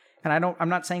 no. And I'm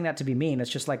not saying that to be mean.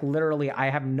 It's just like literally I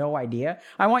have no idea.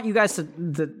 I want you guys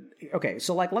to okay,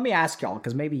 so like let me ask y'all,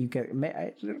 because maybe you can,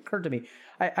 it occurred to me.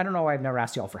 I don't know why I've never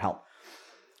asked y'all for help.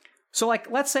 So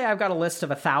like, let's say I've got a list of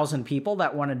 1,000 people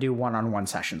that want to do one-on-one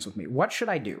sessions with me. What should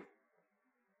I do?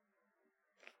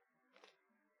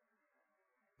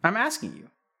 I'm asking you.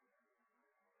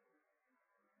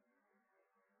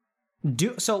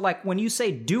 So like when you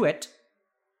say do it,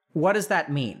 what does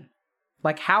that mean?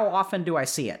 Like how often do I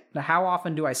see it? How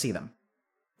often do I see them?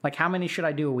 Like how many should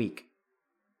I do a week?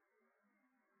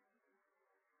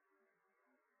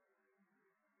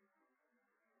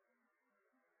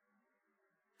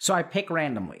 So I pick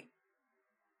randomly.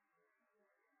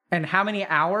 And how many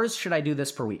hours should I do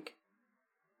this per week?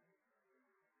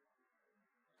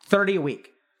 30 a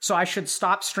week. So I should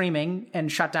stop streaming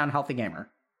and shut down Healthy Gamer.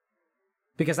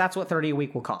 Because that's what 30 a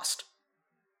week will cost.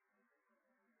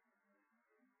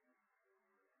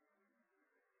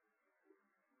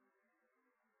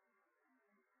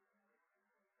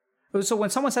 So when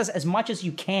someone says as much as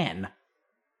you can,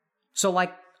 so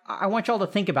like, I want y'all to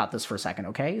think about this for a second,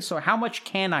 okay? So how much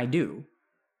can I do?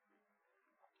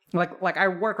 Like I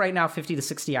work right now 50 to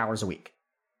 60 hours a week.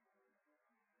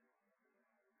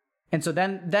 And so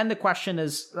then the question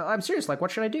is, I'm serious, like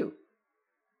what should I do?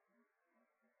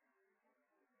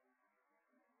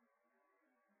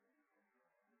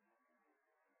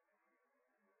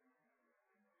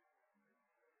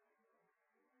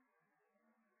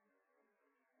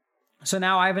 So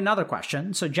now I have another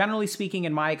question. So generally speaking,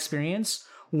 in my experience,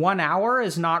 1 hour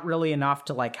is not really enough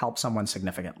to like help someone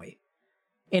significantly.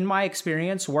 In my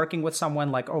experience, working with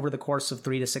someone like over the course of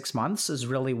 3 to 6 months is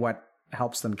really what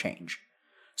helps them change.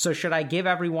 So should I give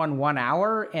everyone 1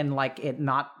 hour and like it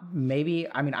not maybe,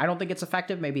 I mean, I don't think it's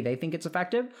effective. Maybe they think it's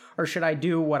effective. Or should I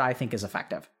do what I think is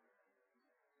effective?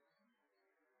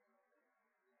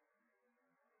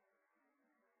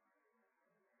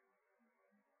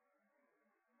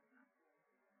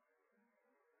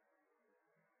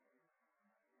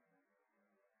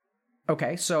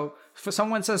 Okay, so for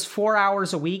someone says 4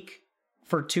 hours a week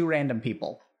for 2 random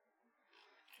people.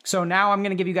 So now I'm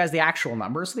going to give you guys the actual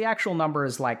number. So the actual number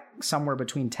is like somewhere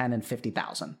between 10 and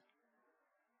 50,000.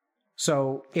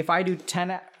 So if I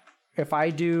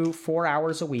do 4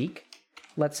 hours a week,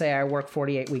 let's say I work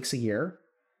 48 weeks a year,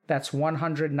 that's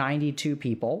 192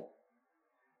 people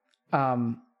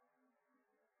per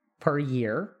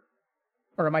year.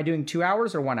 Or am I doing 2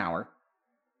 hours or 1 hour?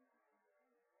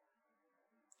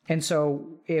 And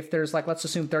so if there's like, let's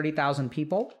assume 30,000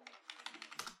 people,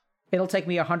 it'll take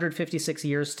me 156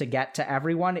 years to get to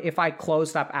everyone if I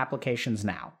closed up applications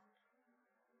now.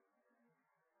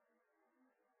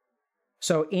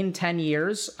 So in 10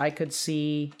 years, I could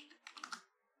see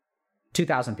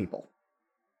 2,000 people.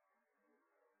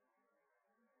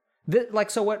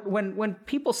 So when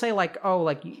people say like, oh,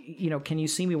 like, you know, can you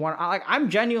see me one? Like, I'm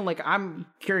genuine, like, I'm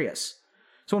curious.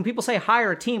 So when people say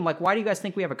hire a team, like, why do you guys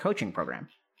think we have a coaching program?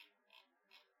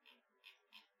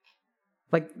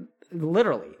 Like,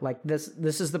 literally, like this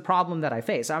is the problem that I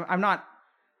face. I'm not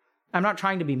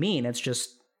trying to be mean. It's just,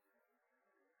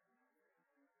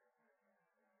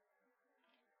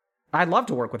 I'd love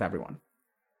to work with everyone.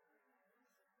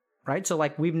 Right? So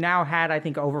like we've now had, I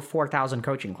think, over 4,000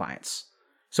 coaching clients.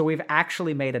 So we've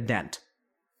actually made a dent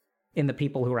in the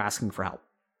people who are asking for help.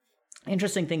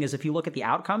 Interesting thing is if you look at the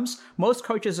outcomes, most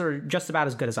coaches are just about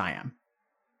as good as I am.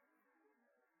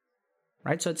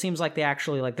 Right? So it seems like they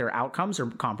actually, like their outcomes are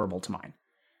comparable to mine.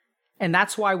 And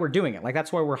that's why we're doing it. Like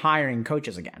that's why we're hiring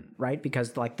coaches again, right?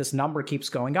 Because like this number keeps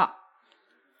going up.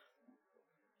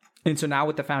 And so now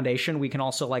with the foundation, we can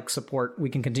also like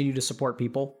we can continue to support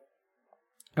people.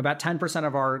 About 10%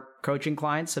 of our coaching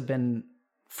clients have been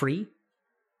free,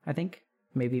 I think.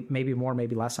 Maybe more,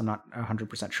 maybe less. I'm not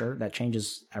 100% sure. That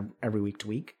changes every week to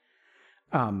week.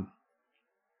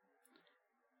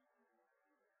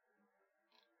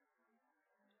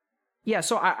 Yeah,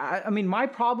 so I mean, my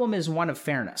problem is one of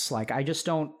fairness. Like, I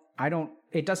don't,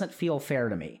 it doesn't feel fair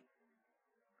to me.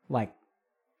 Like,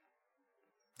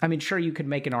 I mean, sure, you could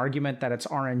make an argument that it's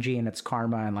RNG and it's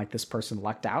karma and like this person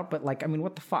lucked out, but like, I mean,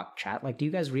 what the fuck, chat? Like, do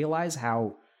you guys realize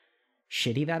how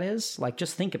shitty that is? Like,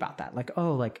 just think about that. Like,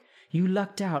 oh, like, you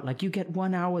lucked out. Like, you get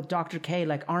 1 hour with Dr. K.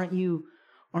 Like, aren't you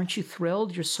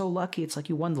thrilled? You're so lucky. It's like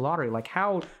you won the lottery. Like,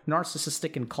 how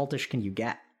narcissistic and cultish can you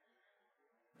get?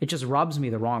 It just rubs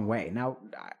me the wrong way. Now,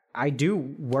 I do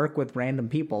work with random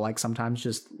people. Like sometimes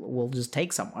we'll just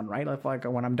take someone, right? Like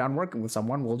when I'm done working with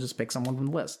someone, we'll just pick someone from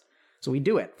the list. So we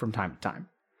do it from time to time.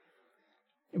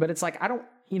 But it's like, I don't,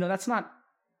 that's not,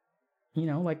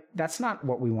 Like, that's not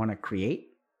what we want to create.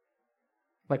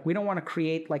 Like, we don't want to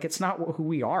create, like, it's not who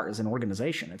we are as an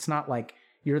organization. It's not like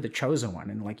you're the chosen one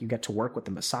and, like, you get to work with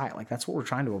the Messiah. Like, that's what we're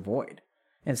trying to avoid.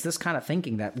 And it's this kind of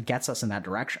thinking that gets us in that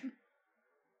direction.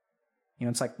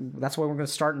 It's like, that's why we're going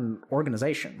to start an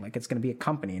organization. Like, it's going to be a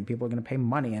company and people are going to pay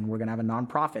money and we're going to have a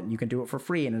nonprofit and you can do it for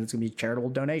free and it's going to be charitable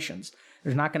donations.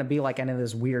 There's not going to be, like, any of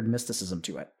this weird mysticism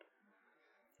to it.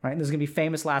 Right? And there's going to be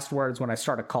famous last words when I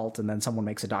start a cult and then someone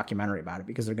makes a documentary about it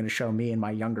because they're going to show me in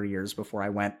my younger years before I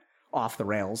went off the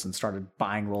rails and started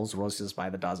buying Rolls Royces by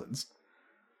the dozens.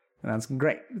 And that's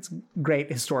great. It's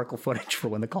great historical footage for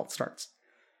when the cult starts.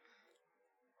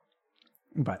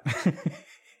 But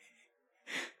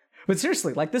but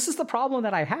seriously, like, this is the problem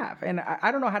that I have. And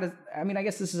I don't know how to, I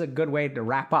guess this is a good way to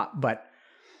wrap up, but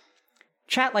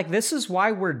chat, like, this is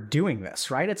why we're doing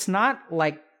this, right? It's not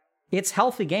like, it's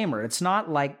Healthy Gamer. It's not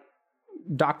like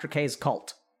Dr. K's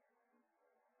cult.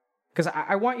 Because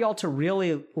I want y'all to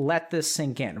really let this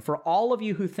sink in. For all of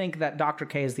you who think that Dr.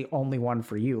 K is the only one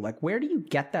for you, like, where do you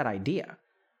get that idea?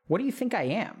 What do you think I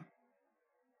am?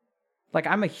 Like,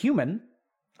 I'm a human.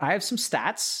 I have some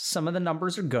stats. Some of the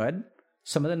numbers are good.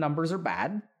 Some of the numbers are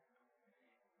bad.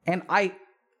 And I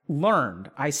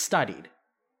learned. I studied.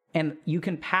 And you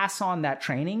can pass on that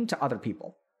training to other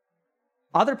people.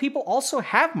 Other people also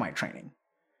have my training.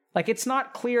 Like, it's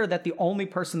not clear that the only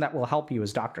person that will help you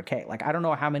is Dr. K. Like, I don't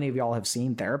know how many of y'all have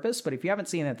seen therapists, but if you haven't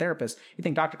seen a therapist, you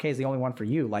think Dr. K is the only one for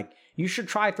you, like, you should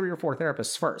try 3 or 4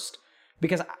 therapists first.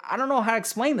 Because I don't know how to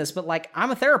explain this, but, like,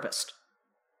 I'm a therapist.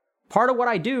 Part of what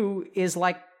I do is,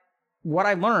 like, what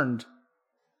I learned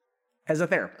as a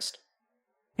therapist.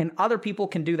 And other people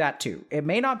can do that too. It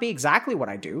may not be exactly what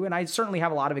I do, and I certainly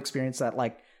have a lot of experience that,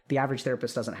 like, the average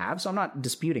therapist doesn't have, so I'm not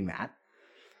disputing that.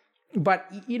 But,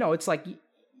 it's like,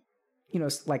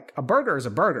 it's like a burger is a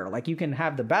burger. Like, you can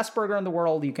have the best burger in the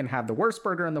world, you can have the worst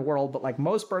burger in the world, but, like,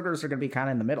 most burgers are going to be kind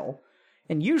of in the middle.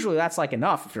 And usually that's, like,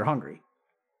 enough if you're hungry.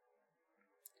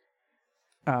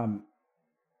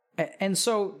 And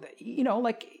so,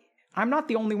 like, I'm not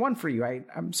the only one for you.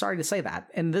 I'm sorry to say that.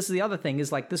 And this is the other thing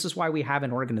is, like, this is why we have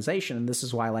an organization. And this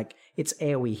is why, like, it's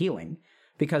AOE healing,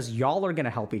 because y'all are going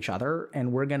to help each other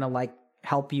and we're going to, like,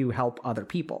 help you help other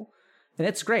people. And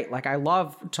it's great. Like, I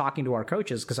love talking to our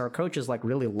coaches because our coaches, like,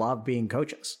 really love being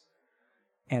coaches.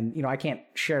 And, I can't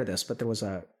share this, but there was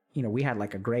we had,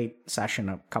 like, a great session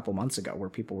a couple months ago where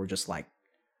people were just like,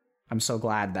 I'm so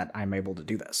glad that I'm able to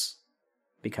do this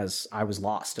because I was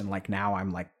lost. And, like, now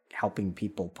I'm, like, helping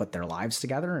people put their lives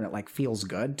together and it, like, feels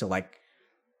good to, like,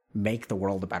 make the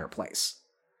world a better place.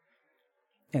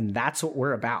 And that's what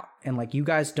we're about. And, like, you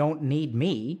guys don't need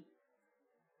me.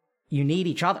 You need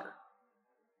each other.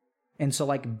 And so,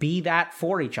 like, be that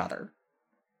for each other.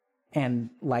 And,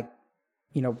 like,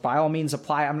 by all means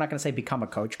apply. I'm not going to say become a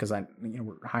coach because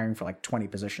we're hiring for, like, 20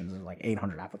 positions and, like,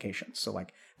 800 applications. So,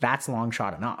 like, that's long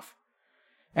shot enough.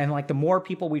 And, like, the more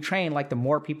people we train, like, the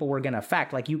more people we're going to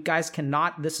affect. Like, you guys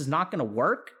this is not going to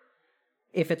work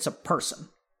if it's a person.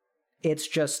 It's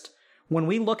just, when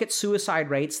we look at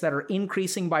suicide rates that are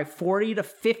increasing by 40 to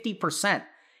 50%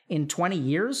 in 20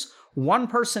 years, one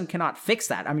person cannot fix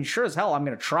that. I mean, sure as hell, I'm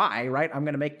going to try, right? I'm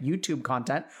going to make YouTube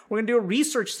content. We're going to do a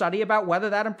research study about whether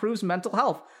that improves mental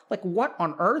health. Like, what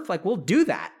on earth? Like, we'll do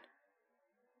that.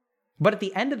 But at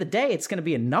the end of the day, it's going to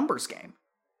be a numbers game.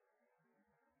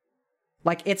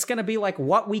 Like, it's going to be like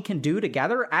what we can do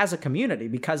together as a community,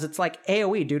 because it's like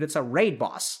AoE, dude. It's a raid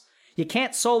boss. You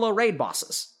can't solo raid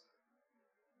bosses.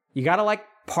 You got to, like,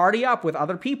 party up with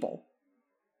other people.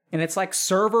 And it's like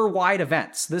server-wide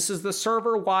events. This is the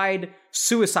server-wide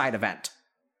suicide event,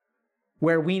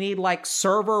 where we need, like,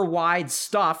 server-wide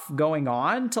stuff going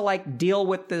on to, like, deal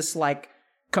with this, like,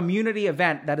 community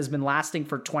event that has been lasting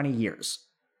for 20 years.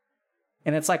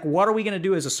 And it's like, what are we going to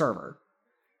do as a server?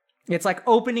 It's like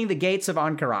opening the gates of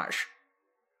Encourage,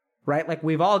 right? Like,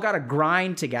 we've all got to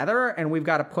grind together and we've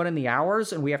got to put in the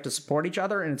hours and we have to support each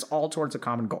other, and it's all towards a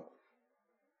common goal.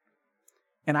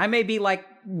 And I may be, like,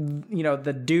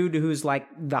 the dude who's, like,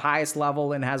 the highest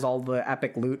level and has all the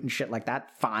epic loot and shit like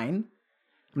that. Fine.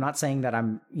 I'm not saying that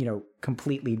I'm,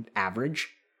 completely average.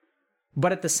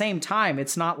 But at the same time,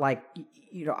 it's not like,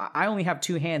 I only have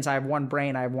 2 hands. I have 1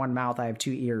 brain. I have 1 mouth. I have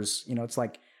 2 ears. It's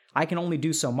like, I can only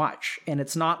do so much. And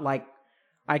it's not like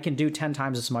I can do 10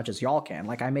 times as much as y'all can.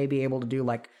 Like, I may be able to do,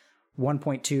 like,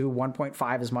 1.2,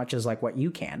 1.5 as much as, like, what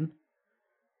you can.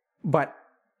 But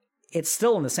it's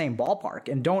still in the same ballpark,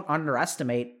 and don't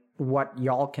underestimate what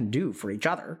y'all can do for each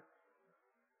other.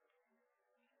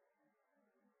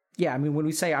 Yeah, I mean, when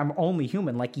we say I'm only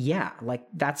human, like, yeah, like,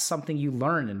 that's something you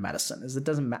learn in medicine, is it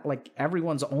doesn't matter, like,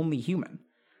 everyone's only human.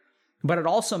 But it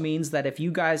also means that if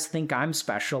you guys think I'm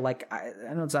special, like, I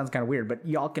know it sounds kind of weird, but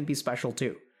y'all can be special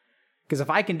too. Because if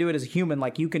I can do it as a human,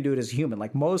 like, you can do it as a human.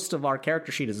 Like, most of our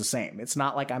character sheet is the same. It's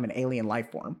not like I'm an alien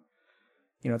life form.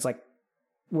 You know, it's like,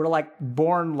 we're like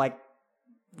born, like,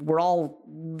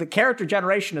 the character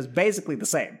generation is basically the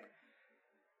same.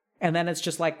 And then it's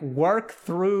just like, work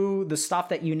through the stuff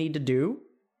that you need to do,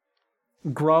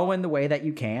 grow in the way that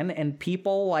you can, and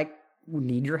people, like,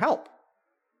 need your help.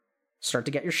 Start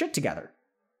to get your shit together.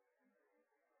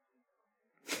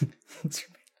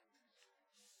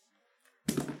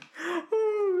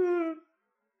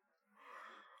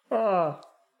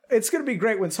 It's going to be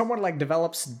great when someone, like,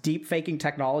 develops deep faking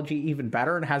technology even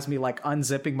better and has me, like,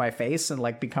 unzipping my face and,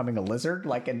 like, becoming a lizard,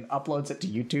 like, and uploads it to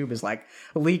YouTube as, like,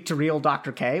 leaked to real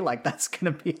Dr. K. Like, that's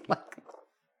going to be, like...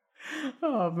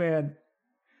 Oh, man.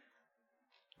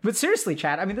 But seriously,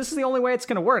 chat, I mean, this is the only way it's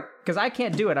going to work, because I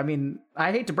can't do it. I mean,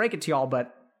 I hate to break it to y'all,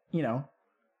 but, you know,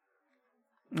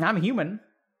 I'm human.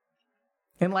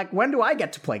 And, like, when do I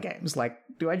get to play games? Like,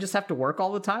 do I just have to work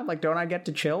all the time? Like, don't I get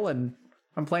to chill? And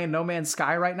I'm playing No Man's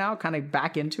Sky right now, kind of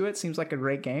back into it. Seems like a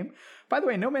great game. By the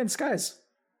way, No Man's Skies,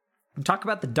 talk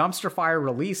about the dumpster fire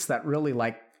release that really,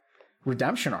 like,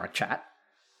 redemption arc, chat.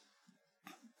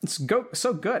 It's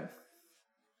so good.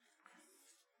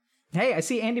 Hey, I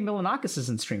see Andy Milanakis is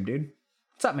in stream, dude.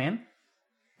 What's up, man?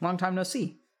 Long time no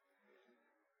see.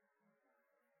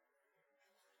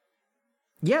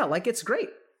 Yeah, like, it's great.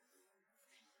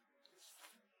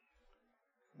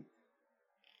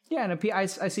 Yeah, and I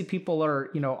see people are,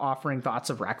 you know, offering thoughts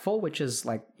of Wreckful, which is,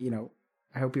 like, you know,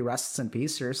 I hope he rests in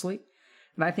peace, seriously.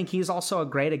 And I think he's also a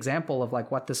great example of,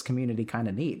 like, what this community kind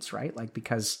of needs, right? Like,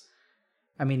 because,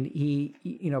 I mean, he,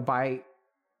 you know, by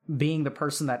being the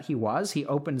person that he was, he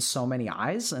opened so many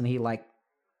eyes, and he, like,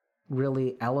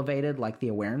 really elevated, like, the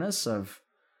awareness of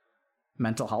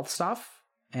mental health stuff.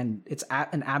 And it's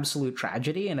an absolute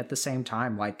tragedy. And at the same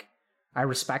time, like, I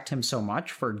respect him so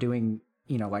much for doing,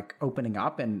 you know, like, opening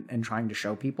up and trying to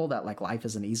show people that, like, life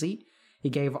isn't easy. He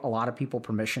gave a lot of people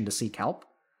permission to seek help.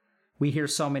 We hear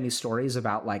so many stories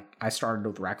about, like, I started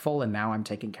with Wreckful and now I'm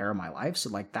taking care of my life. So,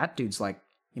 like, that dude's, like,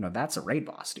 you know, that's a raid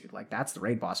boss, dude. Like, that's the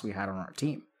raid boss we had on our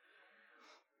team.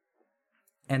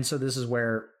 And so this is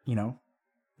where, you know,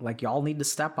 like, y'all need to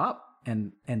step up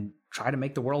and try to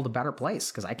make the world a better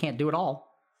place, because I can't do it all.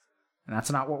 And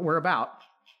that's not what we're about.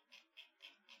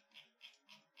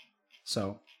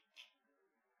 So...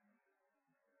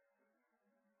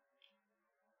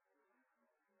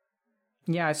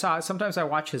 yeah, sometimes I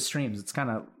watch his streams. It's kind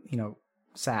of, you know,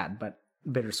 sad, but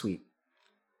bittersweet.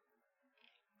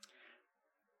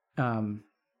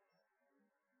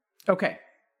 Okay.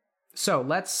 So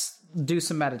let's do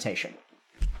some meditation.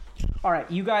 All right,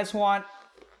 you guys want...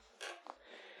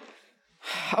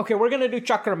 okay, we're going to do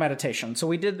chakra meditation. So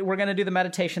we're going to do the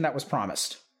meditation that was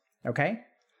promised. Okay?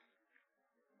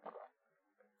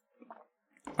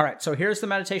 All right, so here's the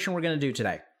meditation we're going to do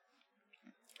today.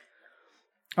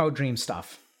 Oh, dream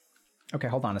stuff. Okay,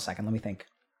 hold on a second. Let me think.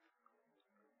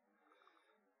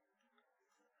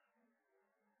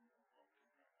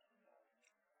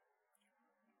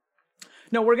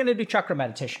 No, we're going to do chakra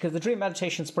meditation because the dream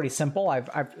meditation is pretty simple. I've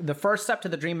the first step to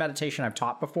the dream meditation I've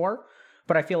taught before,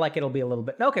 but I feel like it'll be a little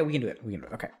bit... okay, we can do it.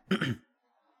 Okay.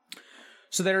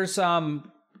 So there's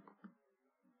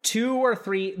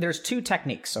there's two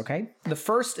techniques, okay? The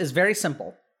first is very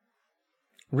simple.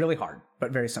 Really hard,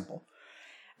 but very simple.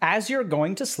 As you're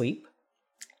going to sleep,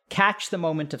 catch the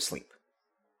moment of sleep.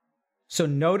 So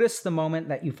notice the moment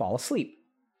that you fall asleep.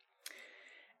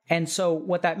 And so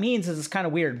what that means is, it's kind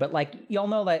of weird, but like, y'all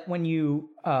know that when you,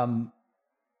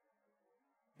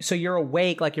 so you're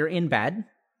awake, like you're in bed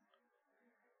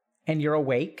and you're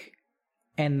awake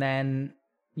and then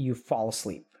you fall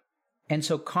asleep. And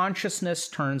so consciousness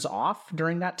turns off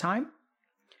during that time.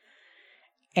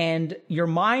 And your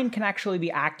mind can actually be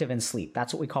active in sleep.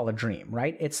 That's what we call a dream,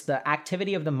 right? It's the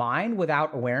activity of the mind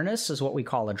without awareness is what we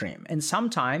call a dream. And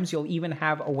sometimes you'll even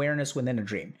have awareness within a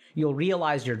dream. You'll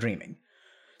realize you're dreaming.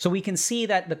 So we can see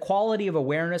that the quality of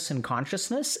awareness and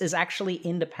consciousness is actually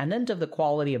independent of the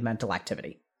quality of mental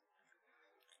activity.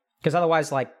 Because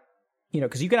otherwise, like, you know,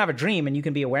 because you can have a dream and you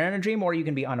can be aware in a dream or you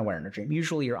can be unaware in a dream.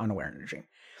 Usually you're unaware in a dream.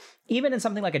 Even in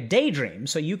something like a daydream,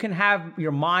 so you can have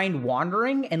your mind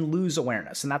wandering and lose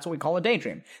awareness, and that's what we call a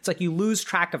daydream. It's like you lose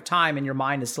track of time and your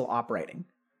mind is still operating.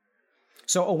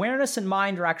 So awareness and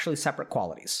mind are actually separate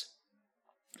qualities.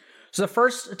 So the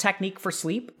first technique for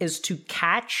sleep is to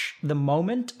catch the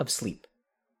moment of sleep.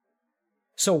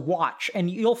 So watch, and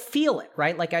you'll feel it,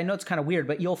 right? Like, I know it's kind of weird,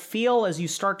 but you'll feel as you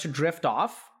start to drift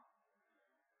off,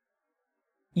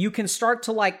 you can start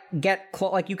to like get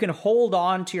like you can hold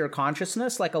on to your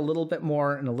consciousness like a little bit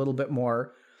more and a little bit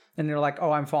more, and you're like,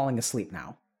 oh, I'm falling asleep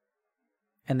now,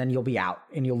 and then you'll be out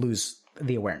and you'll lose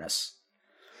the awareness.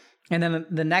 And then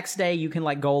the next day you can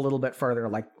like go a little bit further,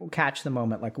 like catch the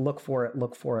moment, like look for it,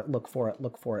 look for it, look for it,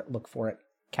 look for it, look for it,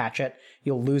 catch it.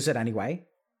 You'll lose it anyway,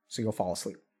 so you'll fall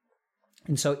asleep.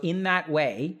 And so in that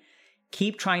way,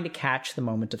 keep trying to catch the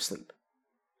moment of sleep.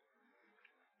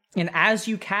 And as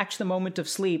you catch the moment of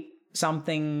sleep,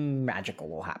 something magical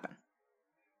will happen.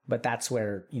 But that's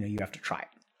where, you have to try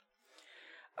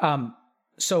it.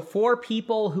 So for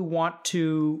people who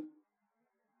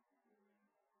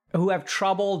have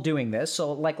trouble doing this,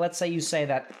 so like let's say you say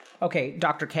that, okay,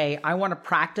 Dr. K, I want to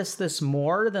practice this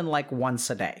more than like once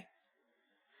a day.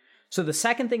 So the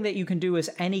second thing that you can do is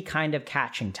any kind of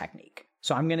catching technique.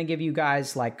 So I'm going to give you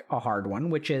guys like a hard one,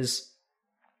 which is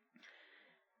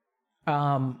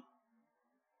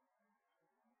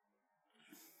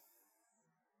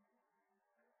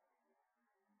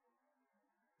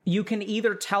you can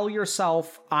either tell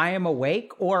yourself, I am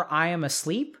awake or I am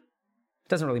asleep. It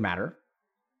doesn't really matter.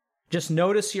 Just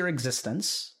notice your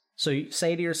existence. So you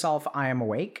say to yourself, I am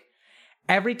awake,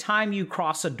 every time you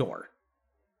cross a door.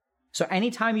 So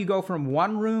anytime you go from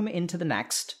one room into the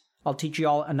next, I'll teach you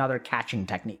all another catching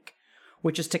technique,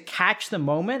 which is to catch the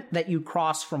moment that you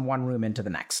cross from one room into the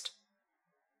next.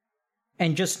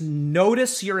 And just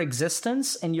notice your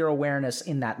existence and your awareness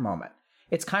in that moment.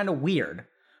 It's kind of weird,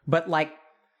 but like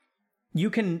you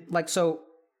can, like, so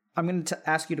I'm going to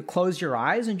ask you to close your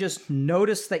eyes and just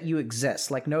notice that you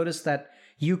exist. Like notice that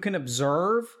you can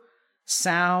observe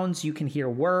sounds, you can hear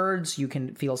words, you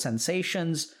can feel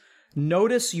sensations.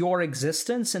 Notice your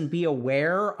existence and be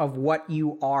aware of what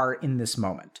you are in this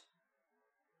moment.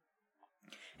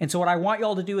 And so what I want you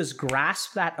all to do is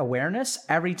grasp that awareness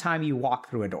every time you walk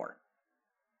through a door.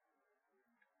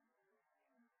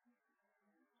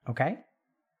 Okay?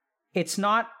 It's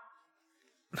not...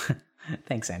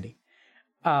 Thanks, Andy.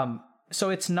 So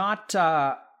it's not...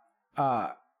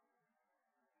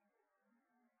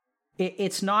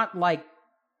 It's not like...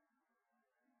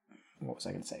 What was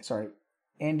I going to say? Sorry.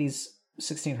 Andy's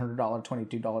 $1,600,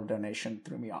 $22 donation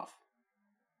threw me off.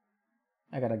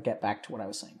 I got to get back to what I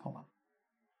was saying. Hold on.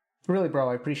 Really, bro,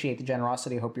 I appreciate the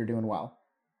generosity. I hope you're doing well.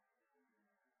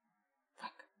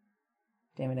 Fuck.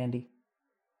 Damn it, Andy.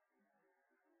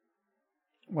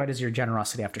 Why does your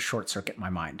generosity have to short-circuit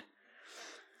my mind?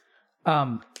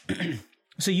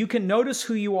 So you can notice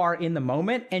who you are in the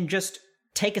moment and just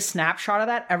take a snapshot of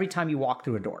that every time you walk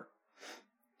through a door.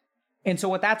 And so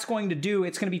what that's going to do,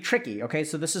 it's going to be tricky, okay?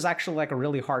 So this is actually like a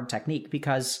really hard technique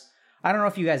because I don't know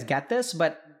if you guys get this,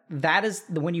 but that is,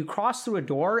 when you cross through a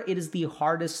door, it is the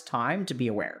hardest time to be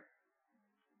aware.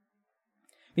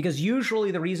 Because usually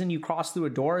the reason you cross through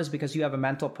a door is because you have a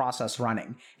mental process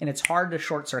running, and it's hard to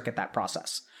short circuit that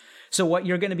process. So what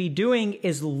you're going to be doing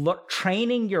is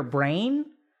training your brain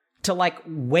to like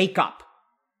wake up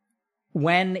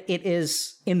when it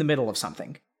is in the middle of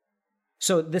something.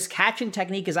 So this catching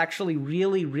technique is actually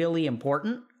really, really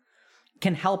important.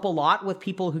 Can help a lot with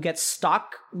people who get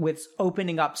stuck with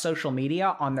opening up social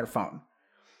media on their phone.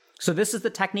 So this is the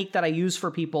technique that I use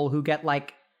for people who get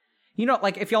like,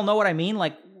 like if y'all know what I mean,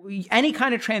 like any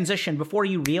kind of transition, before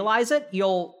you realize it,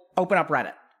 you'll open up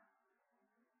Reddit.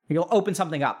 You'll open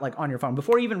something up like on your phone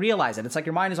before you even realize it. It's like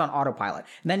your mind is on autopilot.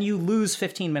 And then you lose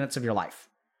 15 minutes of your life.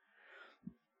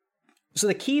 So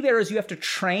the key there is you have to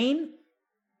train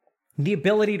the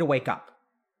ability to wake up.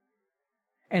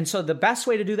 And so the best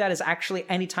way to do that is actually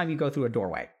anytime you go through a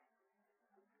doorway.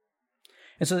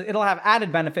 And so it'll have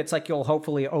added benefits, like you'll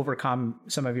hopefully overcome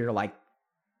some of your like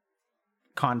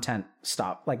content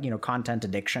stuff, like, content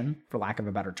addiction, for lack of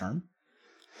a better term.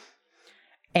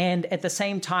 And at the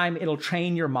same time, it'll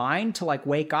train your mind to like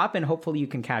wake up, and hopefully you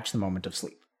can catch the moment of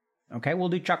sleep. Okay, we'll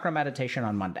do chakra meditation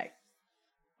on Monday.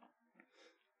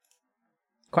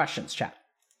 Questions, chat?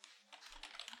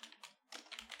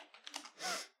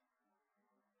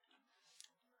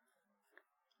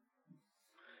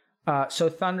 So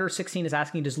Thunder16 is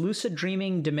asking, does lucid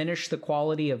dreaming diminish the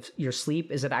quality of your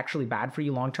sleep? Is it actually bad for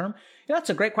you long term? That's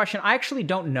a great question. I actually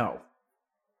don't know.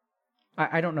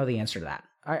 I don't know the answer to that.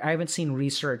 I haven't seen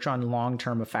research on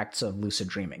long-term effects of lucid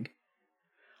dreaming.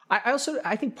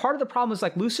 I think part of the problem is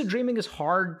like lucid dreaming is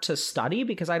hard to study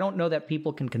because I don't know that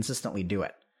people can consistently do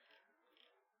it.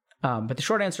 But the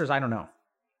short answer is I don't know.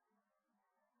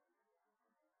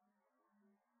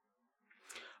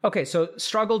 Okay, so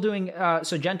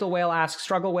so Gentle Whale asks,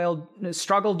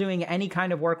 struggle doing any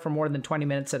kind of work for more than 20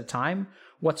 minutes at a time.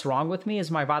 What's wrong with me? Is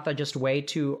my vata just way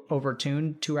too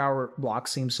overtuned? 2-hour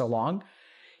blocks seem so long.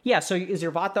 Yeah, so is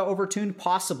your Vata overtuned?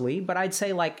 Possibly, but I'd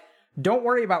say, like, don't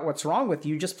worry about what's wrong with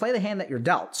you. Just play the hand that you're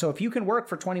dealt. So if you can work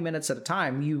for 20 minutes at a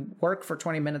time, you work for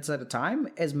 20 minutes at a time,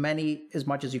 as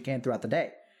much as you can throughout the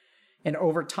day. And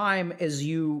over time, as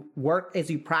you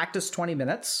practice 20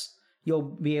 minutes, you'll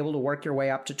be able to work your way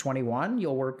up to 21.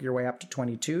 You'll work your way up to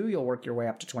 22. You'll work your way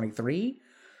up to 23.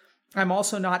 I'm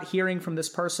also not hearing from this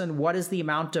person, what's the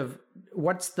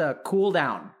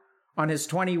cooldown on his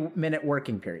 20-minute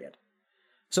working period?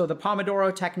 So the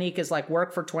Pomodoro technique is like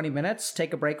work for 20 minutes,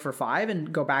 take a break for 5,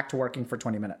 and go back to working for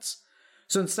 20 minutes.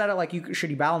 So instead of like, should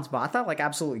you balance Vata? Like,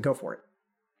 absolutely go for it.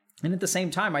 And at the same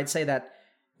time, I'd say that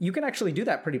you can actually do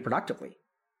that pretty productively.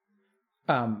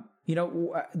 The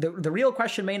real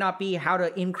question may not be how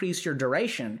to increase your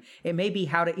duration. It may be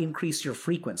how to increase your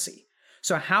frequency.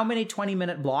 So how many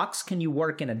 20-minute blocks can you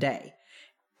work in a day?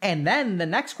 And then the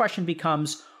next question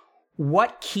becomes,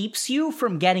 what keeps you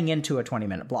from getting into a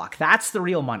 20-minute block? That's the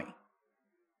real money,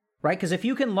 right? Because if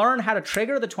you can learn how to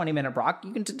trigger the 20-minute block,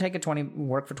 you can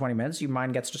work for 20 minutes. Your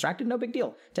mind gets distracted, no big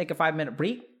deal. Take a 5-minute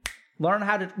break, learn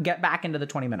how to get back into the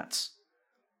 20 minutes.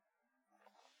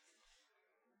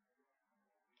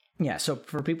 Yeah, so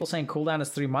for people saying cooldown is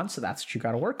 3 months, so that's what you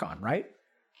got to work on, right?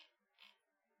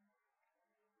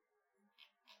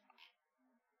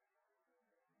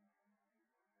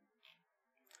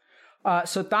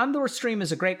 So Tandoor stream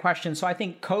is a great question. So I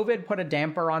think COVID put a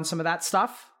damper on some of that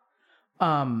stuff.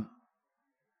 Because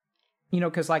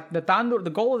like the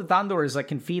goal of the Tandoor is like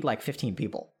can feed like 15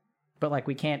 people, but like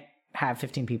we can't have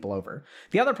 15 people over.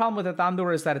 The other problem with the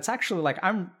Tandoor is that it's actually like,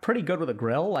 I'm pretty good with a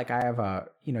grill. Like I have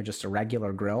just a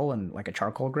regular grill and like a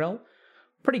charcoal grill.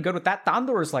 Pretty good with that.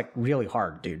 Tandoor is like really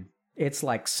hard, dude. It's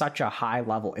like such a high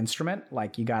level instrument.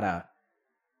 Like you gotta,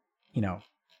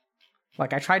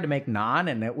 like I tried to make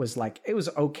naan and it was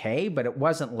okay, but it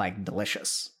wasn't like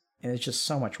delicious. And it's just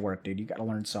so much work, dude. You got to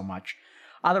learn so much.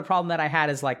 Other problem that I had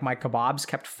is like my kebabs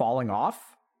kept falling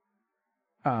off.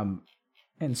 And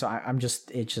so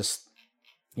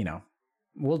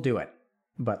we'll do it.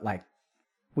 But like,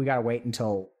 we got to wait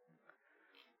until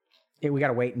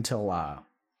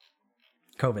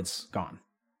COVID's gone.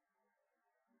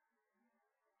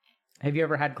 Have you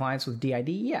ever had clients with DID?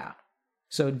 Yeah.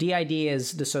 So DID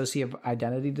is dissociative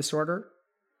identity disorder.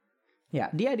 Yeah,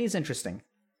 DID is interesting.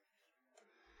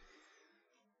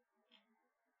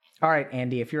 All right,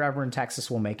 Andy, if you're ever in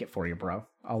Texas, we'll make it for you, bro.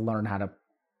 I'll learn how to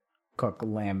cook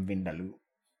lamb vindaloo.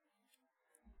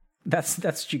 That's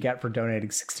what you get for donating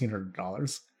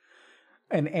 $1,600.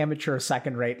 An amateur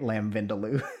second-rate lamb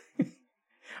vindaloo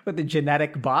with the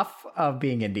genetic buff of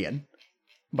being Indian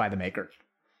by the maker.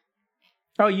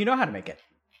 Oh, you know how to make it.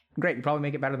 Great, you probably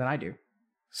make it better than I do.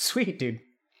 Sweet, dude.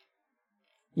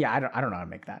 Yeah, I don't know how to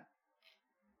make that.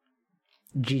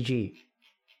 GG.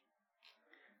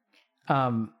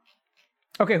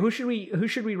 Okay, who should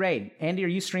we raid? Andy, are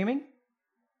you streaming?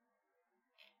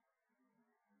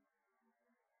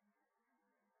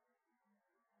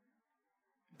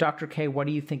 Dr. K, what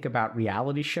do you think about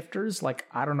reality shifters? Like,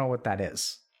 I don't know what that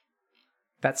is.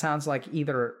 That sounds like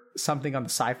either something on the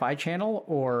Sci-Fi Channel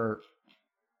or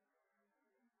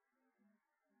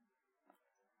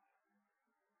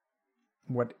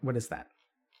What is that?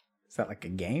 Is that like a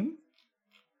game?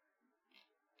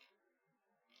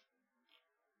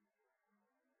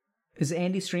 Is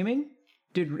Andy streaming?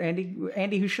 Dude,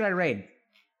 Andy, who should I raid?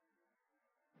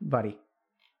 Buddy.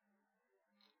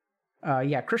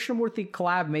 Yeah, Krishnamurti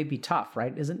collab may be tough,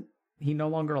 right? Isn't he no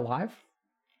longer alive?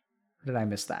 Or did I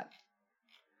miss that?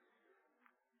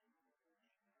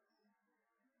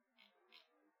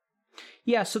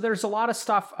 Yeah, so there's a lot of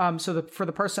stuff. For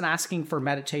the person asking for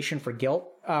meditation for guilt,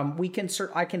 let me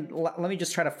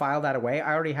just try to file that away.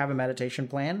 I already have a meditation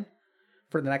plan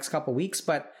for the next couple weeks,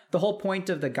 but the whole point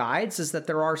of the guides is that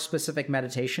there are specific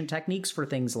meditation techniques for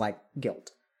things like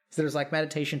guilt. So there's like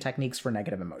meditation techniques for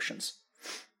negative emotions.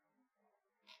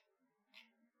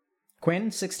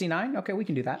 Quinn, 69? Okay, we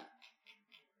can do that.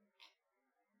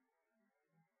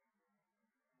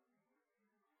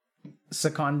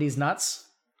 Secondi's nuts.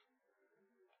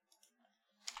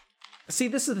 See,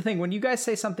 this is the thing. When you guys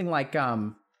say something like,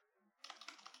 y'all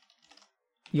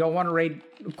want to raid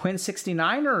Quinn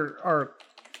 69 or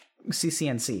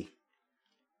CCNC?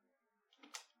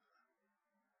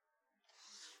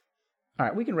 All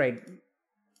right, we can raid.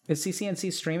 Is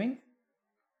CCNC streaming?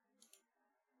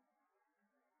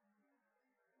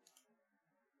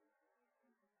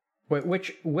 Wait,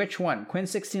 which one? Quinn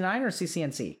 69 or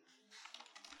CCNC?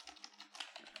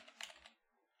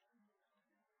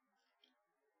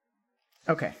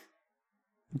 Okay.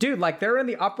 Dude, like they're in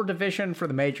the upper division for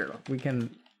the major. We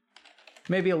can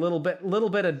maybe a little bit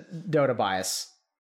of Dota bias.